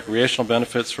many recreational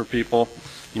benefits for people.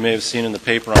 You may have seen in the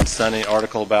paper on Sunday an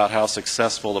article about how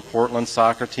successful the Portland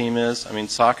soccer team is. I mean,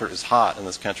 soccer is hot in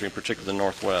this country, in particular the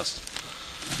Northwest.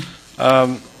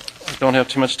 I don't have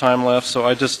too much time left, so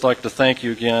I'd just like to thank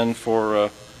you again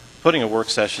for putting a work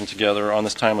session together on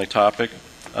this timely topic.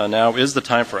 Now is the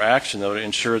time for action, though, to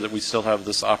ensure that we still have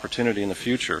this opportunity in the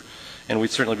future. And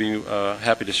we'd certainly be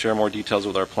happy to share more details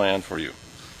with our plan for you.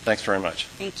 Thanks very much.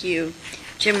 Thank you.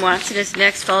 Jim Watson is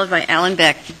next, followed by Alan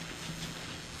Beck.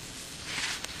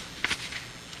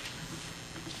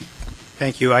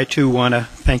 Thank you. I, too, want to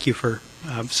thank you for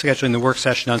scheduling the work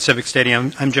session on Civic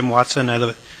Stadium. I'm Jim Watson. I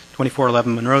live at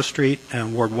 2411 Monroe Street,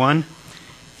 Ward 1.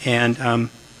 And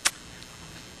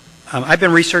I've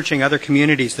been researching other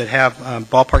communities that have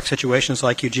ballpark situations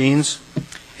like Eugene's,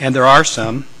 and there are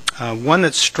some. One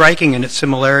that's striking in its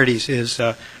similarities is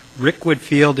Rickwood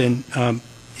Field in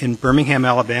Birmingham,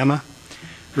 Alabama.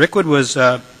 Rickwood was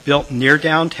built near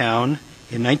downtown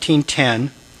in 1910,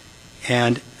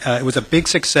 and it was a big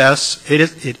success.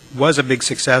 It was a big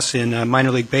success in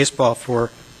minor league baseball for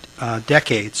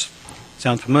decades.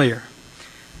 Sound familiar?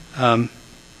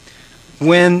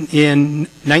 When in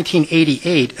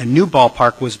 1988 a new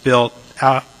ballpark was built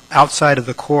outside of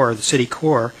the core, the city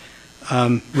core,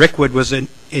 Rickwood was in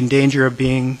danger of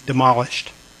being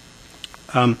demolished.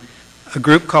 A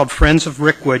group called Friends of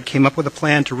Rickwood came up with a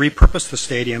plan to repurpose the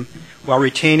stadium while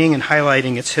retaining and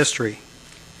highlighting its history.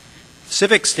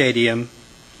 Civic Stadium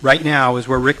right now is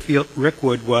where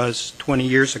Rickwood was 20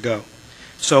 years ago.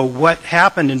 So what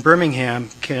happened in Birmingham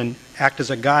can act as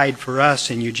a guide for us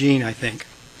in Eugene, I think.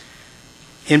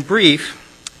 In brief,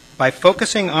 by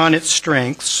focusing on its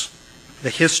strengths, the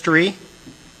history,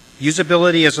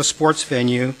 usability as a sports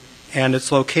venue, and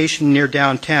its location near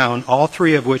downtown, all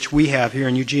three of which we have here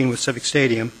in Eugene with Civic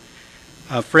Stadium,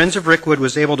 Friends of Rickwood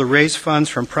was able to raise funds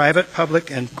from private,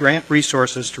 public, and grant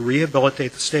resources to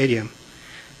rehabilitate the stadium.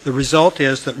 The result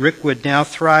is that Rickwood now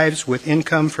thrives with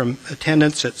income from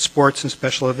attendance at sports and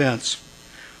special events.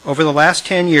 Over the last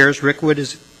 10 years, Rickwood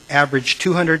has averaged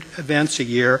 200 events a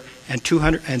year and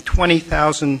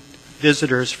 220,000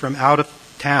 visitors from out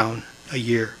of town a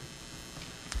year.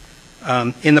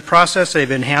 In the process, they've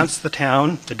enhanced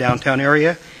the downtown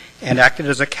area, and acted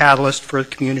as a catalyst for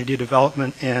community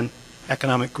development and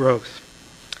economic growth.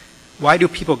 Why do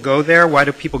people go there? Why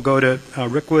do people go to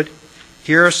Rickwood?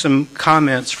 Here are some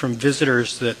comments from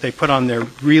visitors that they put on their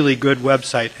really good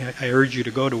website. I urge you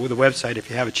to go to the website if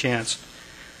you have a chance.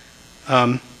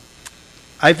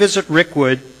 I visit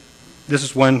Rickwood. This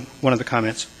is one of the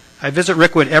comments. I visit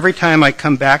Rickwood every time I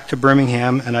come back to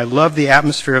Birmingham, and I love the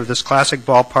atmosphere of this classic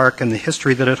ballpark and the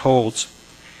history that it holds.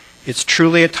 It's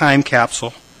truly a time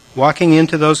capsule. Walking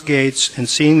into those gates and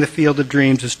seeing the Field of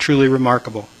Dreams is truly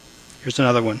remarkable. Here's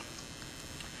another one.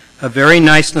 A very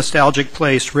nice nostalgic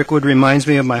place, Rickwood reminds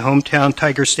me of my hometown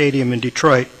Tiger Stadium in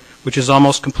Detroit, which is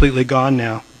almost completely gone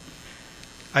now.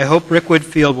 I hope Rickwood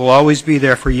Field will always be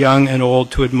there for young and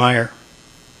old to admire.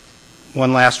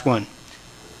 One last one.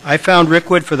 I found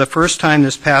Rickwood for the first time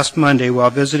this past Monday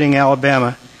while visiting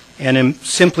Alabama, and am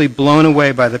simply blown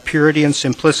away by the purity and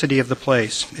simplicity of the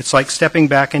place. It's like stepping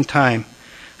back in time.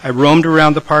 I roamed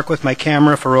around the park with my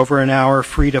camera for over an hour,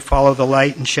 free to follow the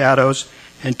light and shadows,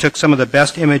 and took some of the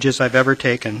best images I've ever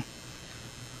taken.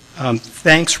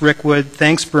 Thanks, Rickwood.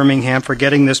 Thanks, Birmingham, for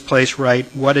getting this place right.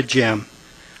 What a gem.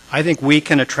 I think we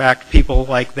can attract people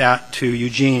like that to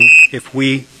Eugene if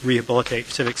we rehabilitate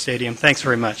Civic Stadium. Thanks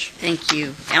very much. Thank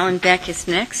you. Alan Beck is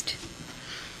next.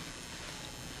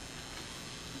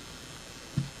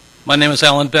 My name is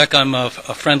Alan Beck. I'm a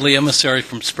friendly emissary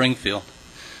from Springfield,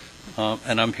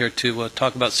 and I'm here to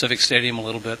talk about Civic Stadium a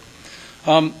little bit.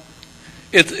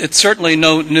 It's certainly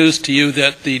no news to you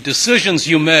that the decisions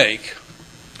you make,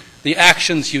 the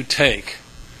actions you take,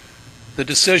 the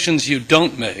decisions you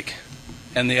don't make,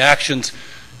 and the actions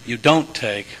you don't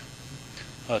take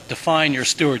define your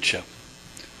stewardship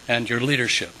and your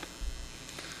leadership.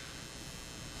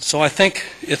 So I think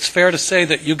it's fair to say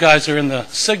that you guys are in the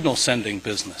signal sending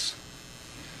business.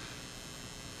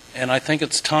 And I think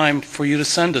it's time for you to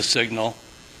send a signal.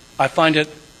 I find it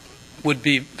would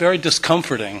be very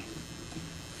discomforting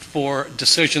for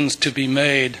decisions to be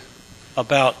made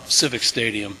about Civic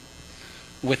Stadium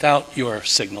without your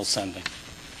signal sending.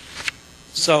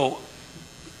 So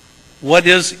what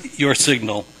is your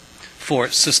signal for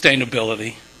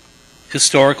sustainability,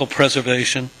 historical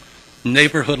preservation,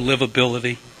 neighborhood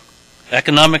livability,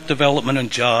 economic development and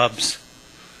jobs,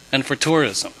 and for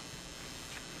tourism?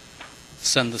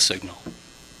 Send the signal.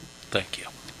 Thank you.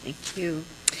 Thank you.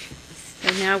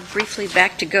 And now briefly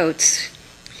back to goats.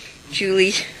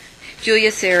 Julia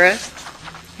Serra,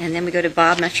 and then we go to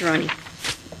Bob Mascheroni.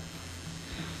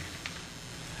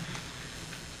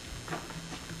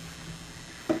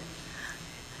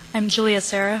 I'm Julia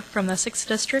Serra from the 6th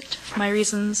District. My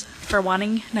reasons for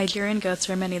wanting Nigerian goats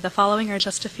are many. The following are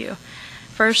just a few.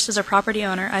 First, as a property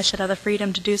owner, I should have the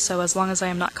freedom to do so as long as I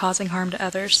am not causing harm to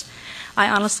others. I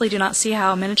honestly do not see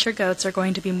how miniature goats are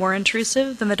going to be more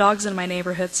intrusive than the dogs in my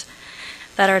neighborhoods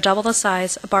that are double the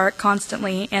size, bark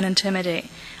constantly, and intimidate,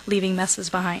 leaving messes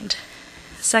behind.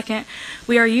 Second,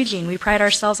 we are Eugene. We pride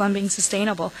ourselves on being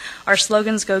sustainable. Our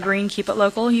slogans go green, keep it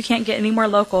local. You can't get any more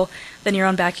local than your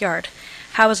own backyard.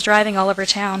 How is driving all over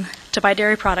town to buy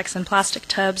dairy products in plastic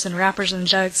tubs and wrappers and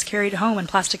jugs carried home in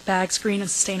plastic bags, green and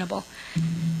sustainable.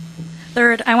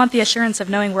 Third, I want the assurance of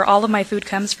knowing where all of my food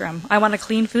comes from. I want a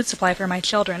clean food supply for my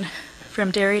children.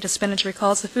 from dairy to spinach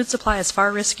recalls the food supply is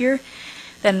far riskier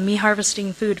than me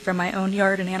harvesting food from my own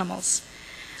yard and animals.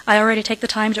 I already take the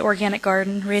time to organic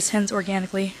garden, raise hens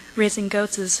organically. Raising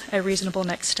goats is a reasonable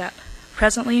next step.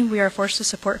 Presently, we are forced to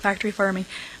support factory farming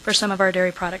for some of our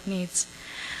dairy product needs.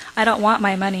 I don't want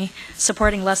my money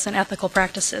supporting less than ethical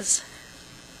practices.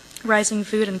 Rising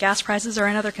food and gas prices are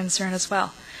another concern as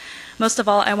well. Most of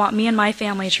all, I want me and my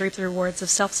family to reap the rewards of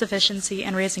self-sufficiency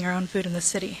and raising our own food in the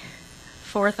city.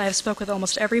 Fourth, I have spoke with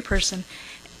almost every person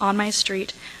on my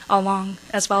street, along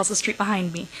as well as the street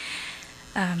behind me.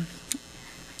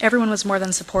 Everyone was more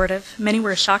than supportive. Many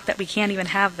were shocked that we can't even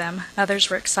have them. Others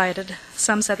were excited.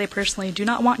 Some said they personally do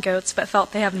not want goats, but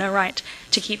felt they have no right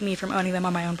to keep me from owning them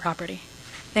on my own property.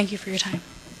 Thank you for your time.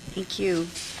 Thank you.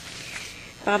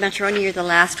 Bob Mascheroni, you're the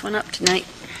last one up tonight.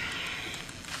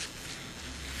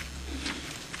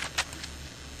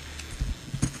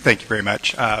 Thank you very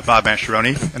much. Bob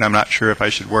Mascheroni, and I'm not sure if I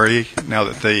should worry now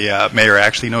that the mayor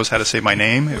actually knows how to say my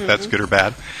name, if that's good or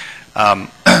bad.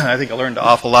 I think I learned an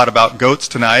awful lot about goats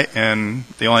tonight, and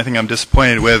the only thing I'm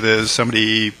disappointed with is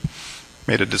somebody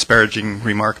made a disparaging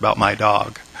remark about my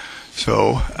dog.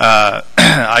 So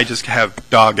I just have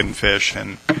dog and fish,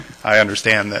 and I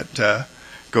understand that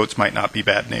goats might not be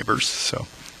bad neighbors, so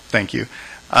thank you.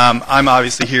 I'm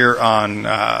obviously here on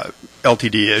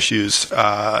LTD issues,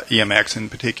 EMX in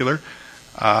particular.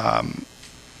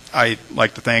 I'd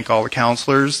like to thank all the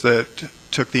counselors that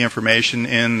took the information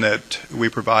in that we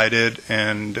provided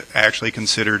and actually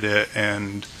considered it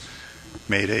and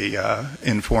made a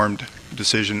informed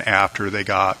decision after they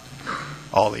got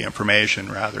all the information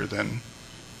rather than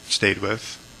stayed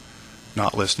with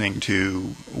not listening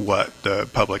to what the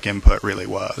public input really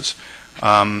was.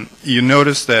 You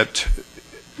notice that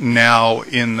now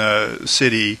in the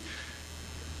city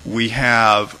we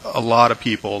have a lot of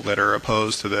people that are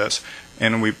opposed to this,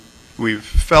 and we've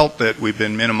felt that we've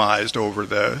been minimized over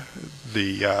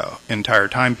the entire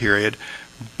time period,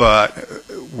 but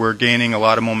we're gaining a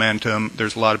lot of momentum.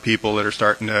 There's a lot of people that are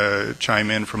starting to chime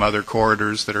in from other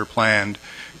corridors that are planned,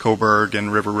 Coburg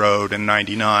and River Road and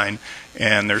 99,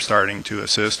 and they're starting to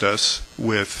assist us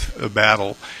with a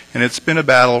battle. And it's been a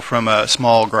battle from a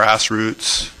small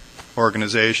grassroots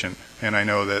organization, and I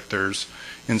know that there's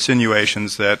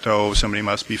insinuations that, oh, somebody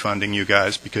must be funding you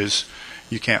guys because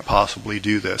you can't possibly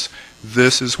do this.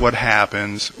 This is what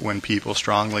happens when people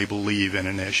strongly believe in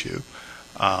an issue.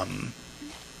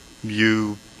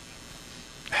 You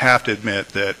have to admit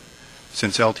that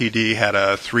since LTD had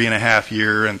a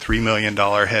 3.5-year and $3 million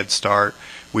head start,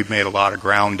 we've made a lot of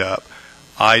ground up.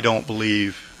 I don't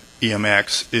believe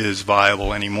EMX is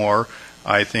viable anymore.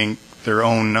 I think their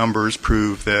own numbers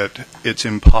prove that it's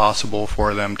impossible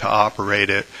for them to operate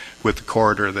it with the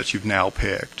corridor that you've now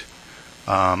picked.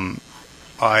 I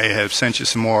have sent you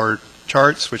some more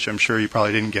charts, which I'm sure you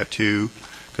probably didn't get to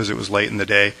because it was late in the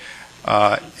day.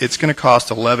 It's going to cost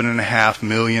 $11.5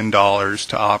 million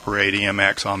to operate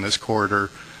EMX on this corridor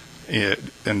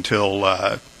until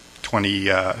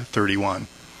 2031.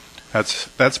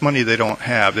 That's money they don't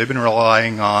have. They've been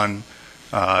relying on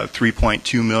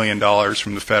 $3.2 million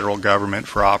from the federal government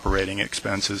for operating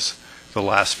expenses the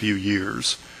last few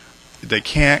years. They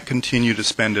can't continue to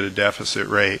spend at a deficit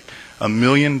rate. $1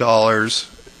 million,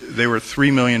 they were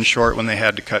 $3 million short when they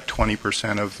had to cut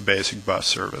 20% of the basic bus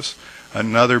service.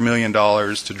 Another $1 million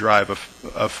to drive a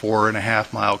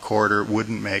 4.5-mile corridor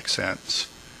wouldn't make sense.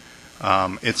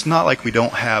 It's not like we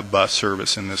don't have bus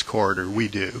service in this corridor. We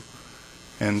do.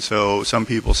 And so some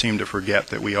people seem to forget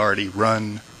that we already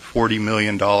run $40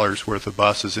 million worth of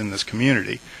buses in this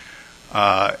community.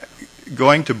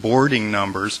 Going to boarding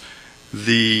numbers,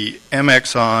 the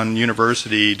MX on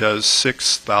University does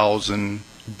 6,000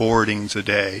 boardings a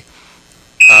day.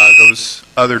 Those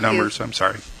other numbers, I'm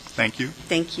sorry. Thank you.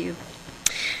 Thank you.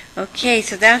 Okay,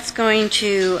 so that's going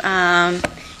to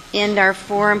end our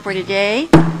forum for today.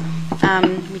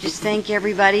 We just thank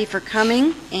everybody for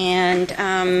coming, and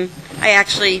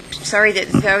sorry that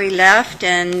Zoe left,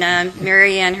 and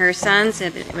Mary and her sons,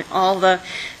 and all the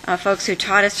folks who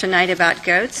taught us tonight about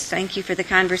goats. Thank you for the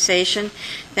conversation.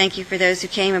 Thank you for those who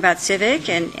came about Civic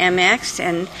and MX,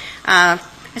 and I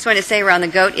just want to say around the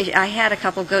goat, I had a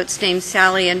couple goats named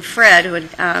Sally and Fred who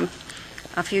had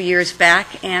a few years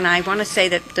back, and I want to say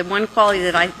that the one quality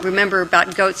that I remember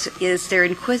about goats is their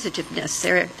inquisitiveness.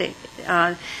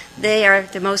 They are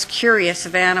the most curious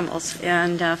of animals,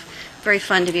 and very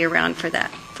fun to be around for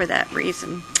that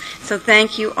reason. So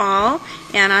thank you all,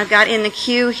 and I've got in the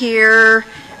queue here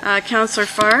Councillor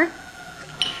Farr.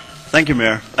 Thank you,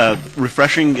 Mayor.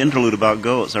 Refreshing interlude about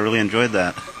goats. I really enjoyed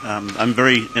that. I'm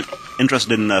very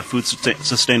interested in food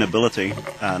sustainability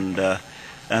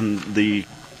and the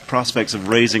prospects of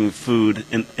raising food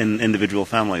in individual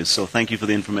families. So thank you for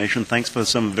the information. Thanks for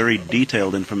some very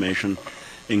detailed information,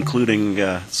 including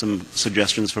some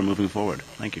suggestions for moving forward.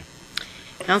 Thank you.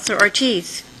 Councilor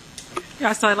Ortiz.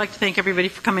 Yeah, so I'd like to thank everybody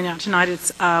for coming out tonight.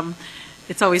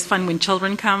 It's always fun when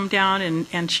children come down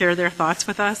and share their thoughts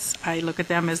with us. I look at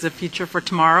them as a future for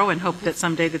tomorrow and hope that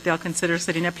someday that they'll consider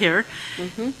sitting up here.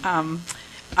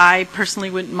 I personally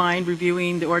wouldn't mind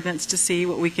reviewing the ordinance to see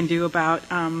what we can do about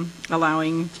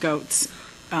allowing goats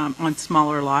on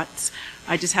smaller lots.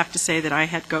 I just have to say that I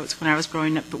had goats when I was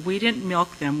growing up, but we didn't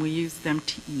milk them. We used them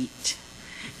to eat,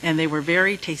 and they were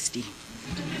very tasty.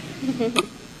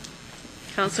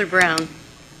 Councilor Brown.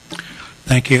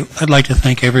 Thank you. I'd like to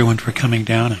thank everyone for coming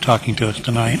down and talking to us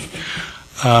tonight,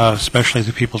 especially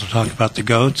the people to talk about the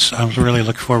goats. I really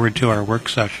look forward to our work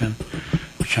session,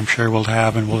 which I'm sure we'll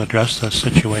have, and we'll address the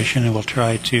situation, and we'll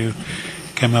try to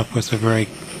come up with a very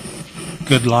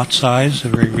good lot size, a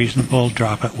very reasonable,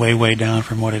 drop it way, way down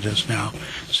from what it is now.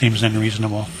 Seems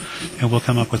unreasonable. And we'll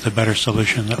come up with a better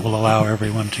solution that will allow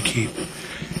everyone to keep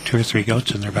 2 or 3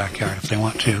 goats in their backyard if they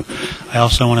want to. I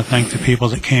also want to thank the people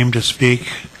that came to speak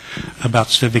about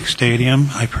Civic Stadium.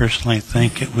 I personally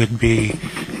think it would be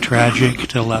tragic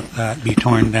to let that be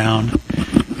torn down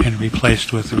and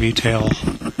replaced with retail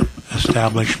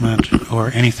establishment or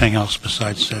anything else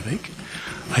besides Civic.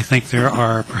 I think there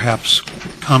are perhaps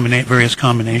various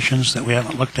combinations that we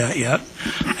haven't looked at yet.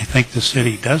 I think the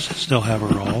city does still have a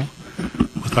role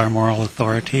with our moral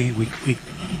authority.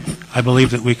 I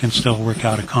believe that we can still work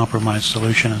out a compromise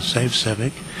solution and save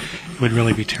Civic. It would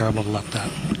really be terrible to let that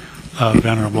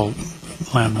venerable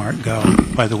landmark go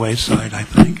by the wayside, I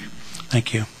think.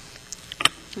 Thank you.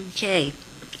 Okay.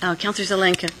 Councilor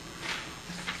Zelenka.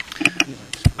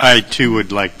 I, too,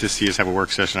 would like to see us have a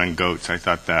work session on goats. I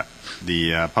thought that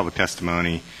the public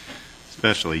testimony,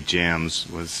 especially Jam's,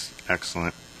 was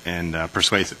excellent and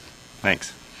persuasive.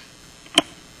 Thanks.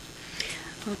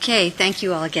 Okay, thank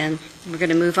you all again. We're going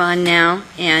to move on now.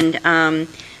 And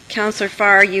Councilor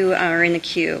Farr, you are in the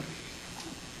queue.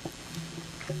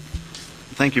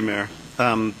 Thank you, Mayor.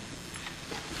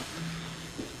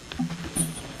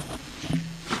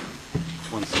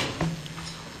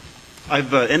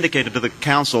 I've indicated to the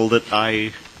council that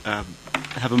I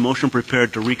have a motion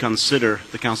prepared to reconsider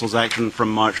the council's action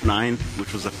from March 9th,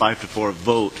 which was a 5-4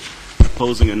 vote,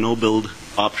 opposing a no-build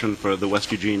option for the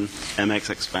West Eugene MX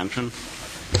expansion.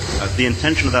 The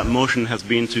intention of that motion has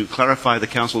been to clarify the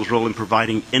council's role in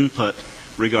providing input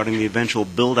regarding the eventual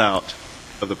build-out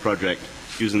of the project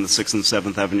using the 6th and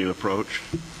 7th Avenue approach.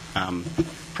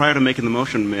 Prior to making the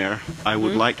motion, Mayor, I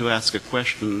would like to ask a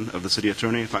question of the City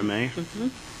Attorney, if I may.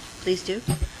 Please do.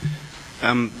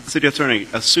 City Attorney,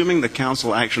 assuming the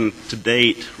council action to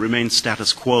date remains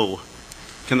status quo,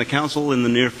 can the council in the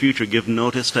near future give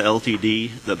notice to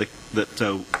LTD that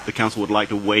the council would like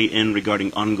to weigh in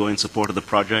regarding ongoing support of the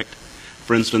project?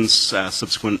 For instance,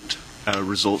 subsequent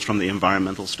results from the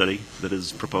environmental study that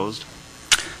is proposed?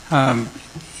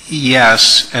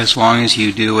 Yes, as long as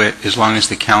you do it, as long as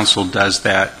the council does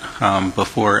that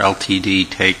before LTD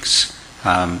takes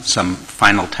some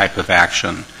final type of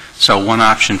action. So one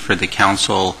option for the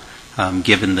council,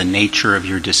 given the nature of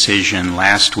your decision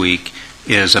last week,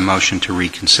 is a motion to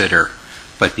reconsider.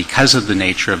 But because of the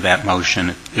nature of that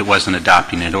motion, it wasn't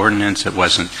adopting an ordinance, it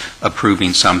wasn't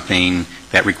approving something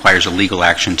that requires a legal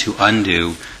action to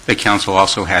undo, the council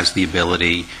also has the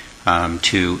ability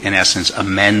to, in essence,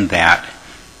 amend that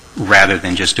rather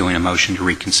than just doing a motion to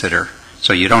reconsider.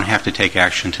 So you don't have to take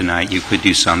action tonight. You could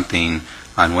do something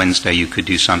on Wednesday. You could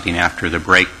do something after the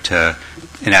break to,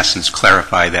 in essence,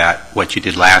 clarify that what you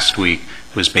did last week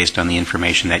was based on the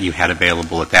information that you had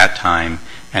available at that time,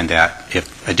 and that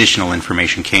if additional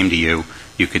information came to you,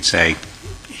 you could say,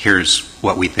 here's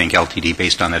what we think LTD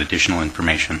based on that additional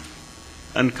information.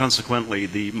 And consequently,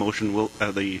 the motion will,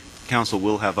 the council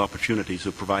will have opportunities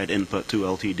to provide input to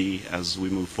LTD as we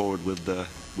move forward with the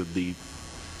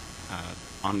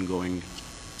ongoing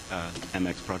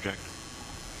MX project.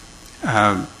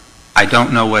 I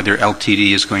don't know whether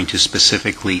LTD is going to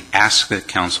specifically ask the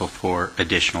council for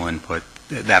additional input.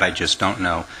 That I just don't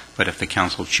know. But if the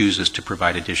council chooses to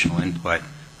provide additional input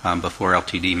before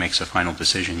LTD makes a final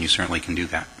decision, you certainly can do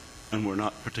that. And we're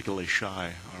not particularly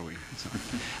shy, are we?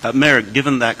 Mayor,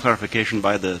 given that clarification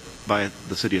by the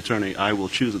city attorney, I will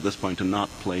choose at this point to not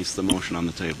place the motion on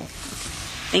the table.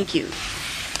 Thank you.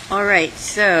 All right,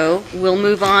 so we'll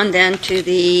move on then to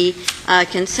the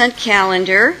consent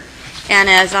calendar. And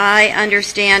as I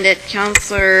understand it,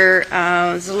 Councilor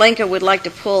Zelenka would like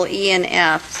to pull E and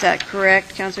F. Is that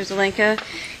correct, Councilor Zelenka?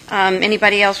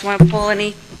 Anybody else want to pull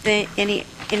any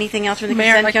Anything else from the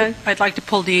Mayor, consent I'd like to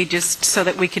pull D just so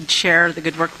that we could share the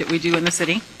good work that we do in the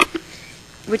city.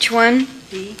 Which one?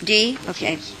 D. D?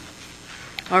 Okay.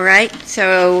 All right,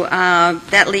 so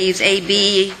that leaves A,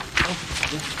 B,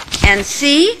 and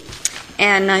C.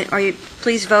 And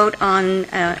please vote on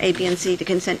A, B, and C, the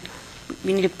consent.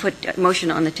 We need to put a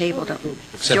motion on the table, don't we?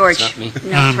 Except George. it's not me.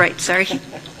 No, that's right, sorry.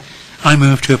 I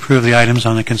move to approve the items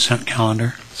on the consent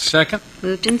calendar. Second.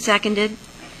 Moved and seconded.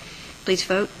 Please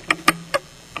vote.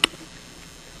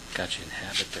 Got you in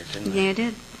habit there, didn't I? Yeah, I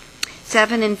did.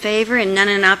 7 in favor and none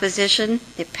in opposition.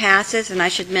 It passes, and I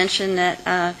should mention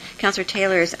that Councilor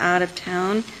Taylor is out of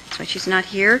town, so she's not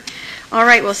here. All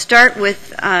right, we'll start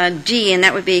with D, and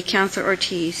that would be Councilor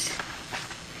Ortiz.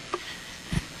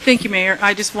 Thank you, Mayor.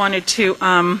 I just wanted to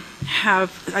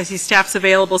I see staff's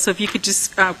available, so if you could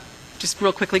just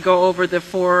real quickly go over the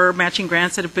 4 matching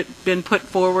grants that have been put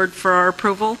forward for our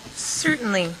approval.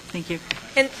 Certainly. Thank you.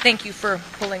 And thank you for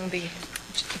pulling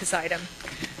this item.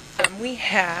 We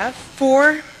have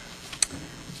 4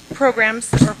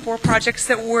 programs or 4 projects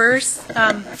that were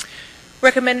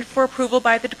recommended for approval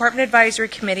by the Department Advisory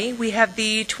Committee. We have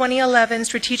the 2011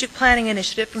 Strategic Planning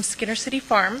Initiative from Skinner City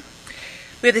Farm.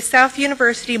 We have the South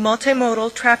University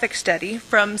Multimodal Traffic Study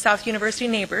from South University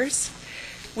Neighbors.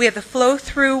 We have the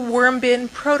Flow-Through Worm Bin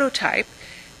Prototype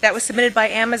that was submitted by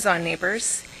Amazon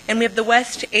Neighbors. And we have the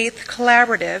West 8th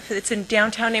Collaborative. It's in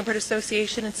Downtown Neighborhood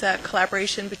Association. It's a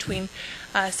collaboration between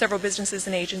several businesses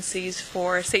and agencies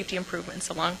for safety improvements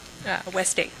along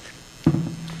West 8th.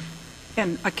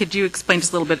 And could you explain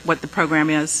just a little bit what the program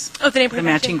is? Oh, the Neighborhood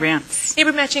Matching Grants.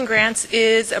 Neighborhood Matching Grants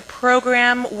is a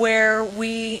program where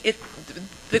the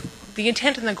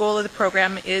intent and the goal of the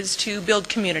program is to build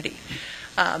community.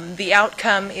 The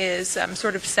outcome is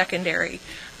sort of secondary.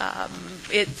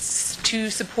 It's to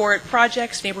support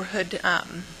projects, neighborhood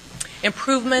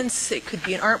improvements. It could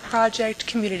be an art project,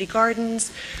 community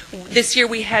gardens. This year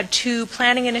we had 2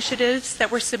 planning initiatives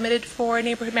that were submitted for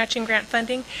neighborhood matching grant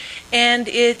funding, and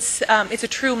it's a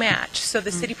true match. So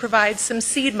the city provides some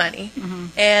seed money,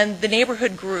 and the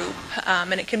neighborhood group,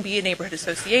 and it can be a neighborhood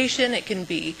association, it can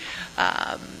be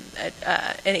an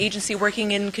agency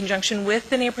working in conjunction with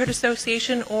the neighborhood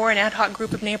association or an ad hoc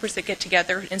group of neighbors that get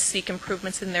together and seek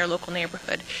improvements in their local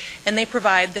neighborhood. And they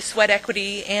provide the sweat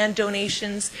equity and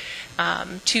donations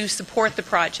to support the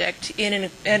project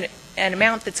in an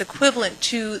amount that's equivalent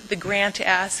to the grant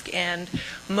ask, and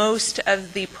most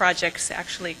of the projects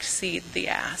actually exceed the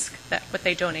ask. That what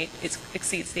they donate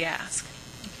exceeds the ask.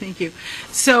 Thank you.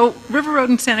 So River Road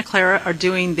and Santa Clara are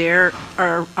doing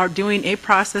are doing a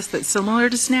process that's similar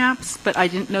to SNAPS, but I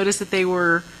didn't notice that they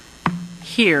were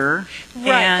here. Right,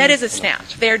 that is a SNAP.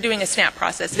 They're doing a SNAP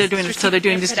process. They're doing so. They're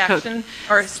doing this action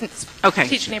or okay.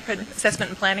 Strategic Neighborhood Assessment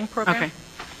and Planning Program. Okay.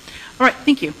 All right.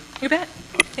 Thank you. You bet.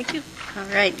 Thank you. All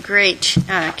right, great.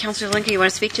 Councilor Linker, you want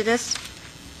to speak to this?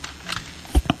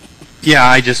 Yeah,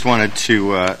 I just wanted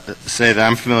to say that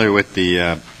I'm familiar with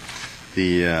the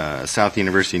South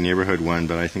University neighborhood one,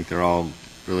 but I think they're all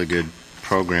really good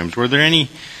programs. Were there any,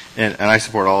 and I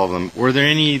support all of them, were there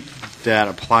any that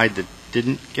applied that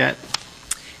didn't get?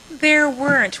 There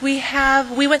weren't. We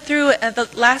went through the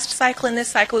last cycle and this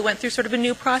cycle, we went through sort of a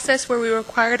new process where we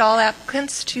required all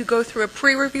applicants to go through a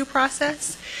pre-review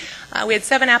process. We had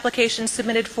 7 applications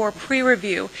submitted for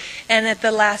pre-review, and at the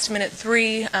last minute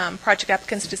 3 project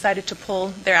applicants decided to pull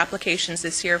their applications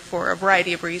this year for a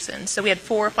variety of reasons. So we had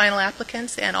 4 final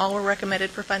applicants, and all were recommended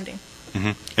for funding.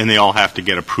 Mm-hmm. And they all have to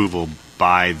get approval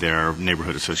by their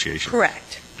neighborhood association?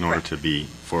 Correct. In order to be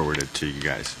forwarded to you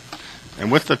guys. And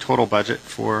what's the total budget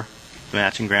for the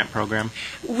matching grant program?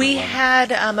 We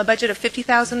had a budget of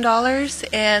 $50,000,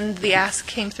 and the ask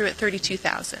came through at $32,000.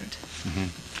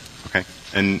 Mm-hmm. Okay.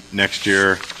 And next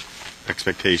year,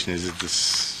 expectation, is it the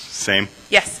same?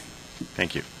 Yes.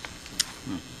 Thank you.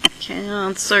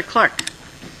 Okay, Sir Clark.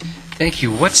 Thank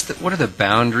you. What are the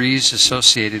boundaries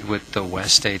associated with the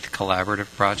West 8th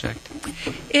Collaborative project?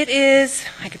 It is,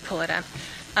 I could pull it up.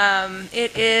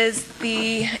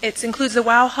 It includes the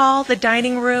Wow Hall, the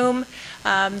dining room,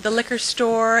 the liquor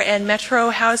store, and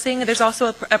Metro housing. There's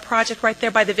also a project right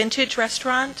there by the Vintage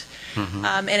restaurant. Mm-hmm.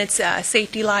 And it's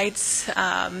safety lights,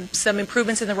 some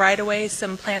improvements in the right-of-way,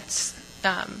 some plants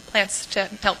to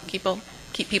help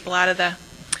keep people out of the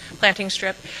planting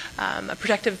strip, a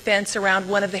protective fence around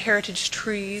one of the heritage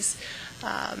trees,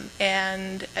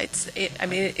 and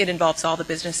it involves all the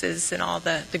businesses and all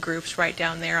the groups right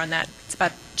down there on that. It's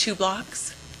about 2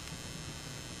 blocks.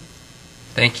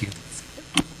 Thank you.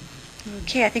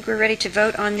 Okay, I think we're ready to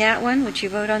vote on that one. Would you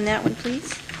vote on that one,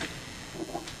 please?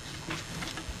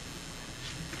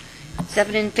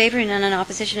 7 in favor and none in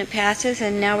opposition. It passes.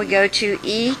 And now we go to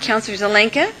E. Councilor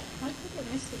Zelenka.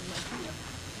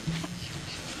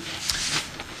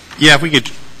 Yeah, if we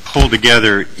could pull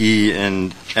together E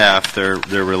and F, they're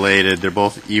related. They're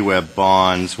both EWEB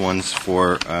bonds. One's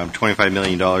for $25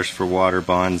 million for water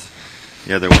bonds.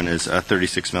 The other one is a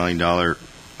 $36 million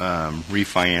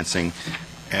refinancing.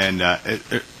 And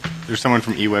there's someone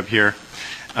from EWEB here.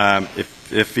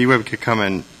 If EWEB could come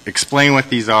and explain what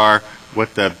these are,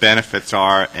 what the benefits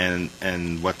are,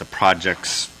 and what the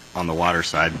projects on the water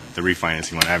side, the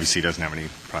refinancing one obviously doesn't have any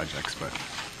projects, but...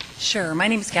 Sure. My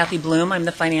name is Kathy Bloom. I'm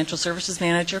the Financial Services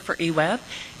Manager for eWeb,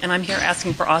 and I'm here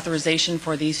asking for authorization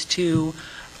for these two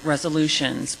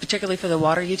resolutions, particularly for the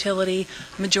water utility.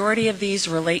 Majority of these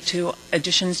relate to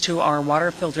additions to our water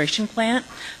filtration plant.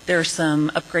 There are some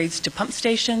upgrades to pump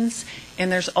stations,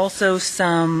 and there's also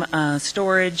some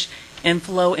storage and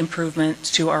flow improvements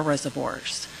to our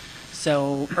reservoirs.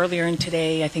 So earlier in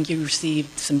today, I think you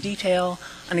received some detail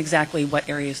on exactly what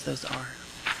areas those are.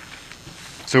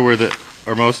 So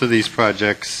are most of these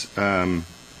projects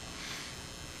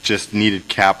just needed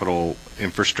capital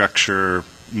infrastructure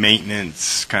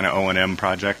maintenance kind of O&M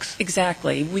projects?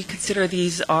 Exactly. We consider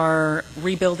these are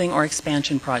rebuilding or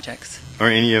expansion projects. Are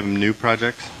any of them new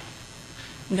projects?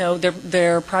 No,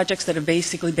 they're projects that have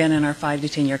basically been in our 5 to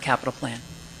 10 year capital plan.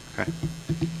 Okay.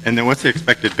 And then what's the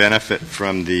expected benefit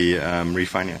from the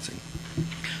refinancing?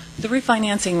 The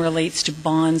refinancing relates to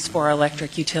bonds for our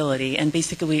electric utility, and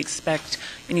basically we expect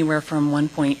anywhere from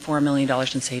 $1.4 million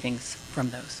in savings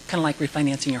from those, kind of like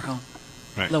refinancing your home.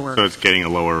 Right. Lower. So it's getting a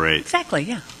lower rate. Exactly,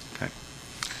 yeah. Okay.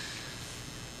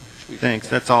 Thanks.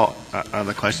 That's all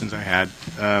the questions I had.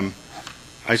 I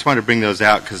just wanted to bring those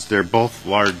out because they're both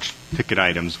large ticket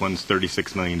items. One's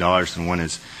 $36 million and one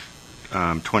is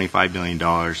 $25 million.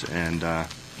 And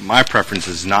my preference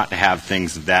is not to have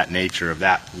things of that nature, of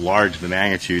that large of a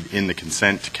magnitude, in the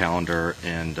consent calendar.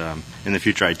 And in the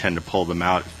future, I tend to pull them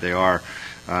out if they are.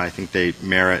 I think they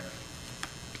merit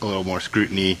a little more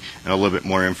scrutiny and a little bit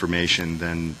more information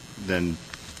than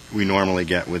we normally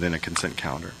get within a consent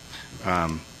calendar.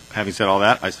 Having said all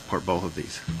that, I support both of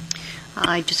these.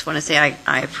 I just want to say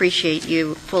I appreciate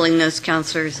you pulling those,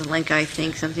 Councilor Zelenka. I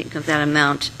think something of that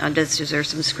amount does deserve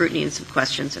some scrutiny and some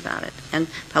questions about it. And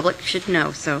public should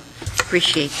know, so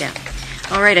appreciate that.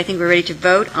 All right, I think we're ready to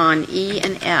vote on E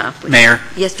and F. Mayor,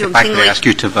 yes, if I could ask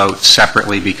you to vote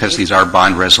separately because these are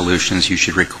bond resolutions, you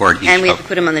should record each and we vote. have to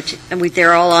put them on the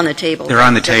they're all on the table. They're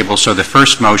on the table. So the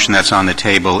first motion that's on the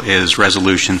table is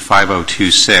Resolution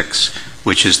 5026,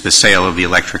 which is the sale of the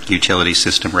electric utility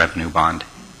system revenue bond.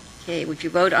 Okay, would you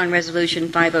vote on Resolution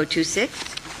 5026?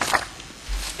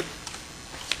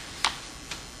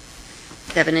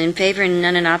 7 in favor and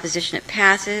none in opposition. It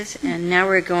passes. And now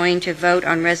we're going to vote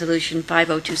on Resolution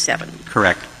 5027.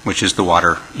 Correct, which is the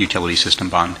water utility system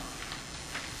bond.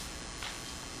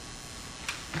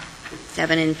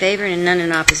 7 in favor and none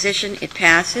in opposition. It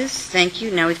passes. Thank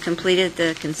you. Now we've completed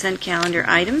the consent calendar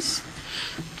items.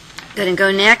 Going to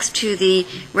go next to the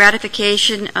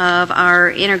ratification of our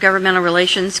Intergovernmental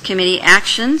Relations Committee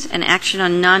actions and action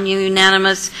on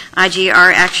non-unanimous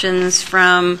IGR actions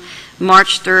from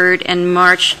March 3rd and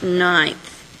March 9th.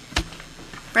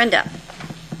 Brenda.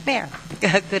 Mayor.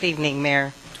 Good evening,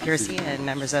 Mayor Piercy and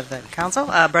members of the council.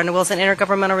 Brenda Wilson,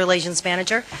 Intergovernmental Relations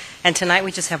Manager. And tonight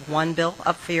we just have one bill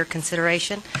up for your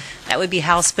consideration. That would be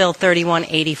House Bill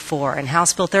 3184. And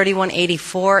House Bill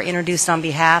 3184, introduced on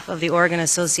behalf of the Oregon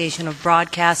Association of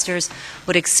Broadcasters,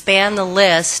 would expand the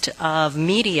list of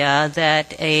media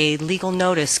that a legal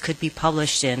notice could be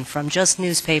published in, from just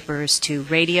newspapers to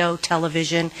radio,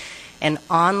 television, and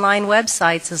online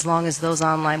websites, as long as those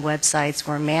online websites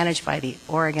were managed by the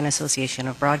Oregon Association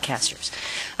of Broadcasters.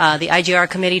 The IGR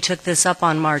committee took this up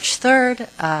on March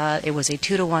 3rd. It was a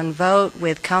 2-to-1 vote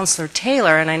with Councilor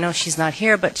Taylor, and I know she's not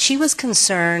here, but she was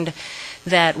concerned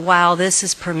that while this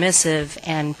is permissive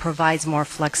and provides more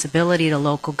flexibility to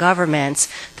local governments,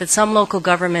 that some local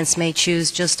governments may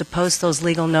choose just to post those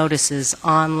legal notices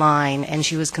online, and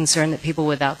she was concerned that people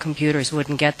without computers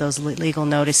wouldn't get those legal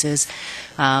notices.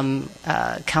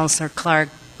 Councilor Clark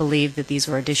believed that these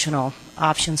were additional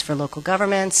options for local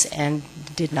governments and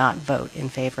did not vote in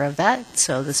favor of that.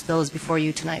 So this bill is before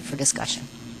you tonight for discussion.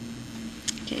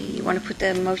 Okay, you want to put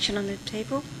the motion on the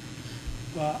table?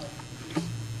 Well,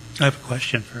 I have a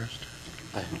question first.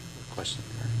 I have a question.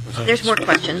 There's more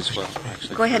questions.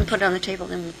 Go ahead and put it on the table.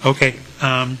 Then Okay.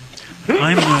 I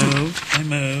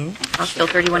move. House Bill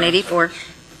 3184.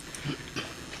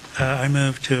 I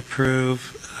move to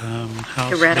approve House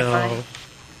To ratify. Bill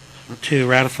to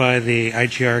ratify the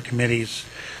IGR committee's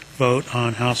vote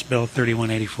on House Bill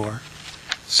 3184.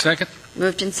 Second.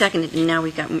 Moved and seconded, and now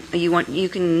you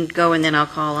can go, and then I'll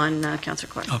call on Councilor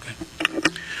Clark. Okay.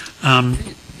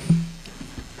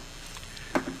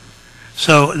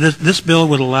 So this bill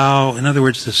would allow, in other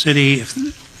words, the city,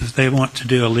 if they want to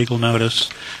do a legal notice,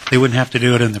 they wouldn't have to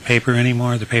do it in the paper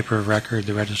anymore, the paper of record,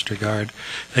 the Register Guard.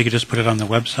 They could just put it on the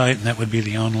website, and that would be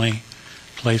the only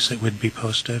place it would be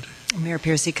posted. Mayor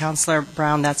Piercy, Councilor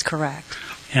Brown, that's correct.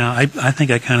 Yeah, I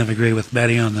think I kind of agree with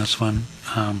Betty on this one.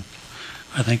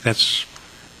 I think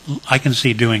I can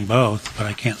see doing both, but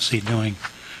I can't see doing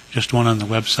just one on the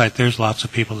website. There's lots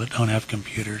of people that don't have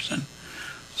computers, and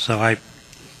so I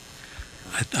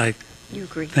you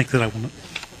agree. think that I will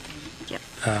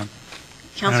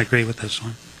not agree with this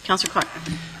one. Councilor Clark.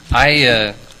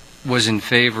 I was in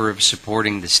favor of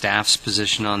supporting the staff's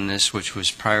position on this, which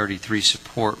was priority 3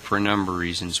 support for a number of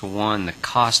reasons. One, the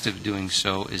cost of doing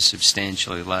so is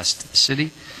substantially less to the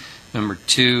city. Number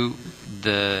 2,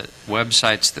 the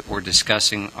websites that we're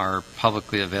discussing are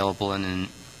publicly available and in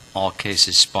all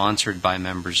cases sponsored by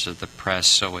members of the press,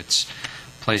 so it's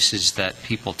places that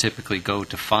people typically go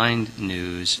to find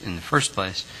news in the first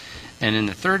place. And in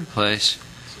the third place,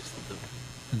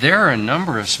 there are a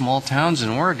number of small towns in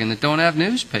Oregon that don't have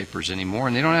newspapers anymore,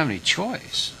 and they don't have any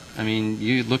choice. I mean,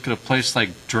 you look at a place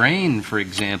like Drain, for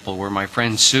example, where my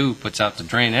friend Sue puts out the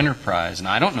Drain Enterprise, and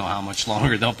I don't know how much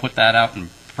longer they'll put that out in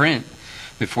print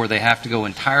before they have to go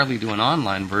entirely to an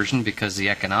online version because the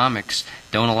economics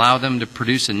don't allow them to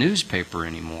produce a newspaper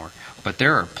anymore. But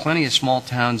there are plenty of small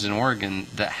towns in Oregon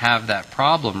that have that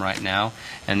problem right now,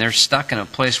 and they're stuck in a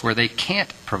place where they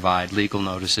can't provide legal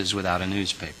notices without a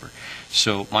newspaper.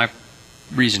 So my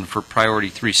reason for priority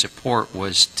 3 support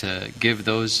was to give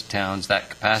those towns that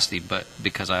capacity, but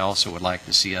because I also would like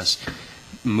to see us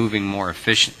moving more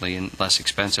efficiently and less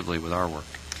expensively with our work.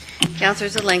 Councilor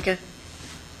Zelenka.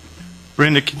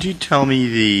 Brenda, could you tell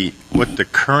me what the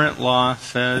current law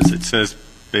says? It says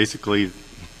basically,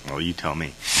 well, you tell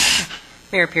me.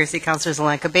 Mayor Piercy, Councilor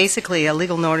Zelenka. Basically, a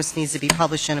legal notice needs to be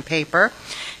published in a paper,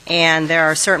 and there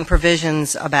are certain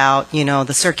provisions about,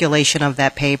 the circulation of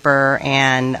that paper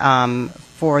and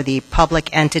for the public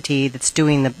entity that's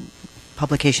doing the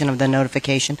publication of the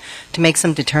notification to make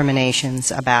some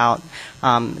determinations about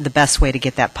the best way to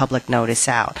get that public notice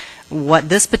out. What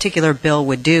this particular bill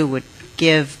would do would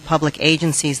give public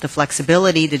agencies the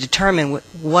flexibility to determine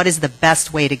what is the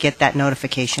best way to get that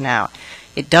notification out.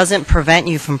 It doesn't prevent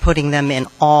you from putting them in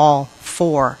all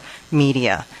 4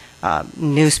 media,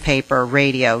 newspaper,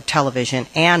 radio, television,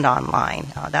 and online.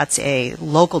 That's a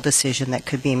local decision that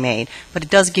could be made, but it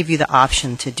does give you the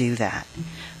option to do that.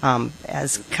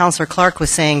 As Councilor Clark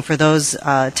was saying, for those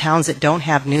towns that don't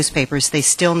have newspapers, they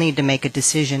still need to make a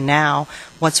decision now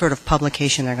what sort of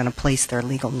publication they're going to place their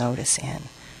legal notice in.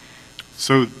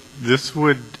 So this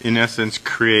would, in essence,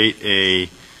 create a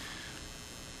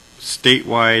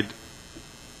statewide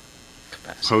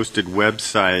posted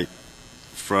website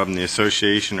from the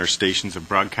association or stations of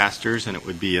broadcasters, and it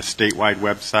would be a statewide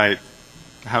website.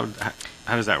 How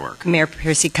does that work? Mayor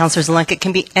Piercy, Councilor Zelenka, it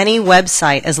can be any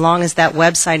website as long as that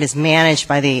website is managed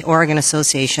by the Oregon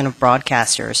Association of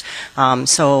Broadcasters.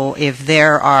 So if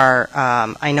there are,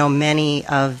 I know many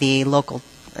of the local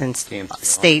and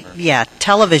state,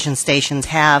 television stations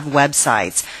have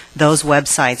websites. Those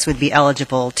websites would be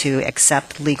eligible to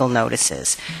accept legal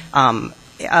notices.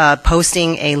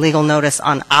 Posting a legal notice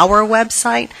on our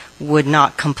website would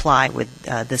not comply with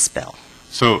this bill.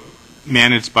 So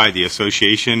managed by the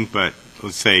association, but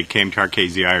let's say KMTAR,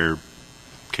 KZI, or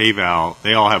KVAL,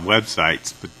 they all have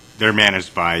websites, but they're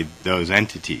managed by those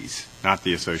entities, not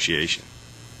the association.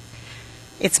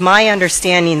 It's my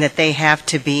understanding that they have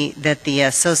to be, that the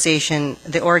association,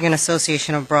 the Oregon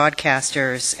Association of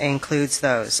Broadcasters includes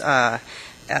those.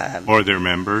 Or their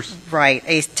members? Right.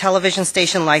 A television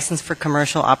station licensed for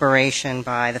commercial operation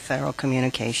by the Federal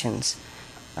Communications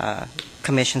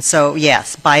Commission. So,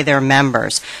 yes, by their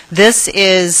members. This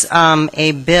is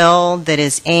a bill that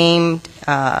is aimed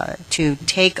to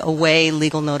take away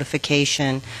legal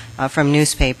notification from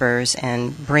newspapers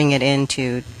and bring it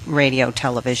into radio,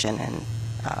 television, and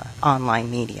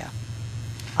online media.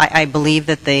 I believe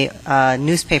that the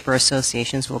newspaper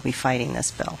associations will be fighting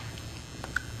this bill.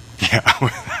 Yeah,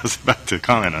 I was about to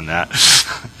comment on that.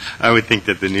 I would think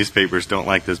that the newspapers don't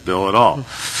like this bill at all.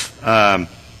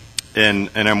 And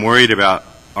I'm worried about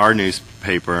our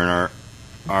newspaper and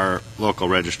our local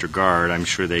Register Guard. I'm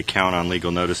sure they count on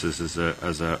legal notices as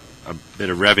a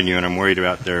bit of revenue, and I'm worried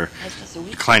about their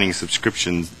declining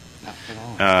subscriptions.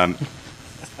 And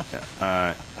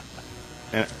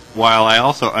while I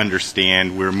also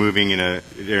understand we're moving in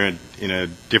a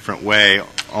different way,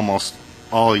 almost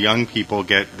all young people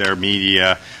get their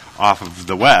media off of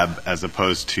the web as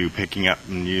opposed to picking up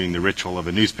and using the ritual of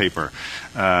a newspaper.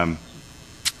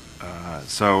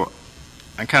 So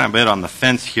I'm kind of a bit on the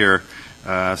fence here.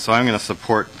 So I'm going to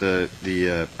support the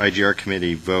IGR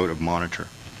committee vote of monitor.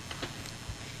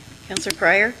 Councillor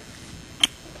Pryor?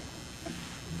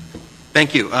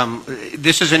 Thank you.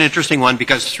 This is an interesting one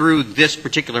because through this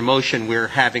particular motion, we're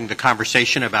having the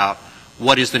conversation about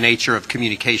what is the nature of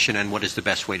communication and what is the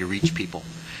best way to reach people.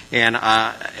 And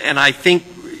I think,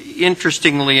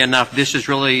 interestingly enough, this is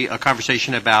really a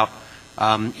conversation about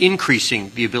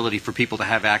increasing the ability for people to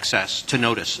have access to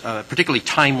notice, particularly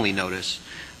timely notice.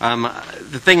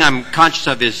 The thing I'm conscious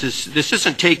of is this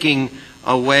isn't taking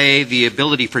away the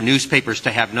ability for newspapers to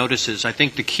have notices. I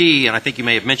think the key, and I think you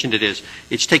may have mentioned it, is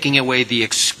it's taking away the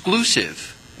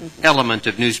exclusive element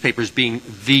of newspapers being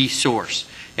the source.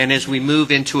 And as we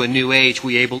move into a new age,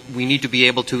 we need to be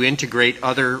able to integrate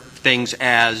other things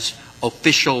as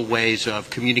official ways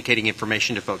of communicating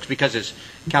information to folks. Because as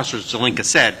Councilor Zelinka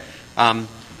said,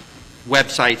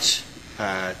 websites,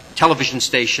 television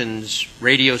stations,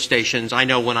 radio stations. I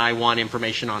know when I want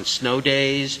information on snow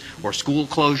days or school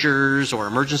closures or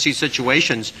emergency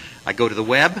situations, I go to the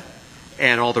web,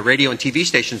 and all the radio and TV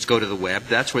stations go to the web.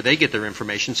 That's where they get their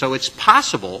information. So it's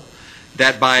possible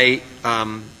that by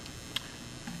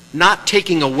not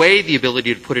taking away the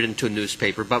ability to put it into a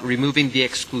newspaper, but removing the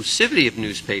exclusivity of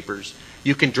newspapers,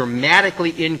 you can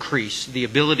dramatically increase the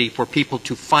ability for people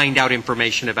to find out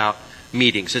information about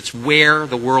meetings. It's where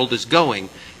the world is going.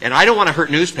 And I don't want to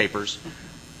hurt newspapers,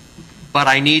 but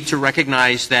I need to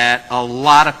recognize that a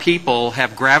lot of people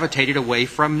have gravitated away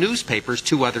from newspapers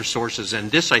to other sources.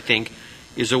 And this, I think,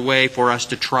 is a way for us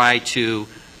to try to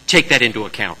take that into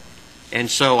account. And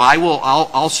so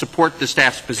I'll support the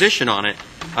staff's position on it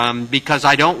because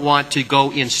I don't want to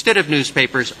go instead of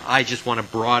newspapers. I just want to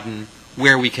broaden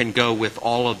where we can go with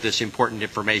all of this important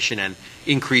information and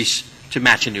increase to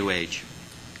match a new age.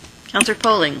 Councillor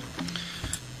Poling.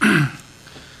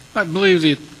 I believe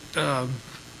that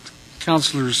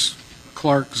Councillors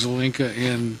Clark, Zelinka,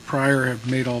 and Pryor have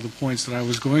made all the points that I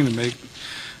was going to make.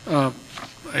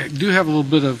 I do have a little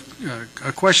bit of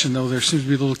a question, though. There seems to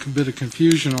be a little bit of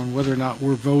confusion on whether or not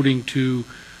we're voting to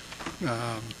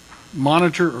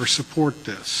monitor or support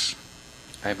this.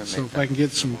 So if I can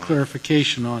get some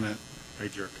clarification on it.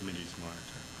 IGR committee's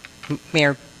monitor.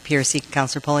 Mayor Piercy,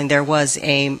 Councillor Poling, there was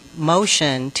a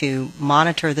motion to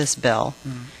monitor this bill.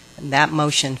 And that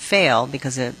motion failed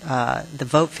because the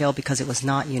vote failed because it was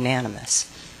not unanimous.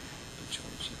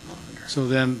 So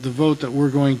then the vote that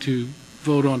we're going to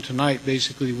vote on tonight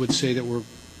basically would say that we're...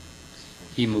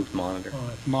 He moved monitor.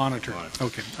 Monitor.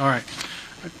 Okay. All right.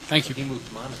 Thank you. He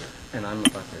moved monitor, and I'm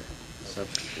about to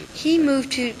substitute. He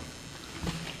moved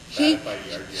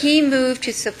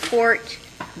to support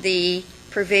the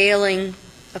prevailing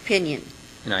opinion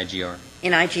In IGR.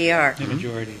 in IGR. The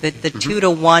majority. The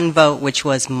 2-to-1 vote, which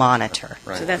was monitor.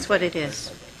 Right. So that's what it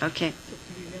is. Okay.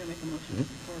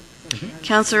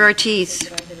 Councillor Ortiz.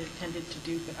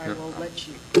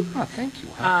 Oh, thank you.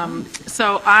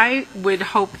 So I would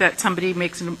hope that somebody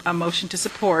makes a motion to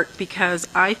support, because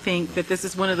I think that this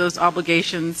is one of those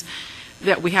obligations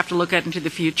that we have to look at into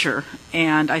the future.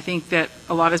 And I think that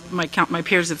a lot of my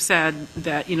peers have said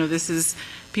that, this is,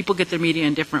 people get their media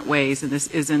in different ways, and this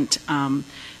isn't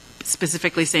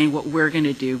specifically saying what we're going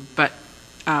to do. But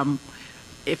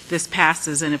if this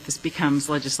passes and if this becomes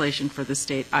legislation for the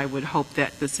state, I would hope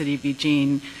that the city of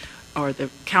Eugene or the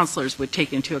councilors would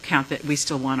take into account that we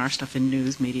still want our stuff in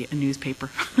news media, a newspaper.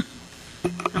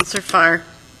 Councillor Farr.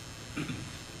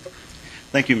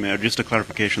 Thank you, Mayor. Just a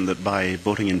clarification that by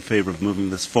voting in favor of moving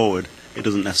this forward, it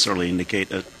doesn't necessarily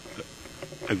indicate an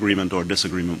agreement or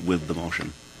disagreement with the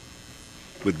motion,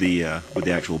 with the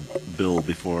actual bill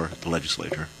before the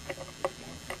legislature.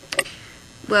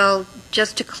 Well,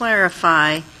 just to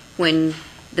clarify, when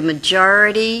the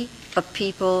majority of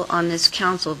people on this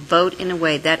council vote in a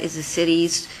way that is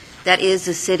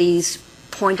the city's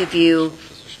point of view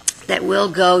that will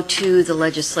go to the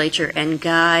legislature and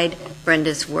guide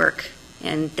Brenda's work.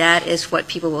 And that is what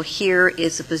people will hear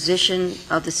is the position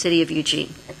of the city of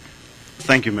Eugene.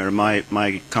 Thank you, Mayor.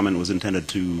 My comment was intended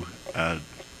to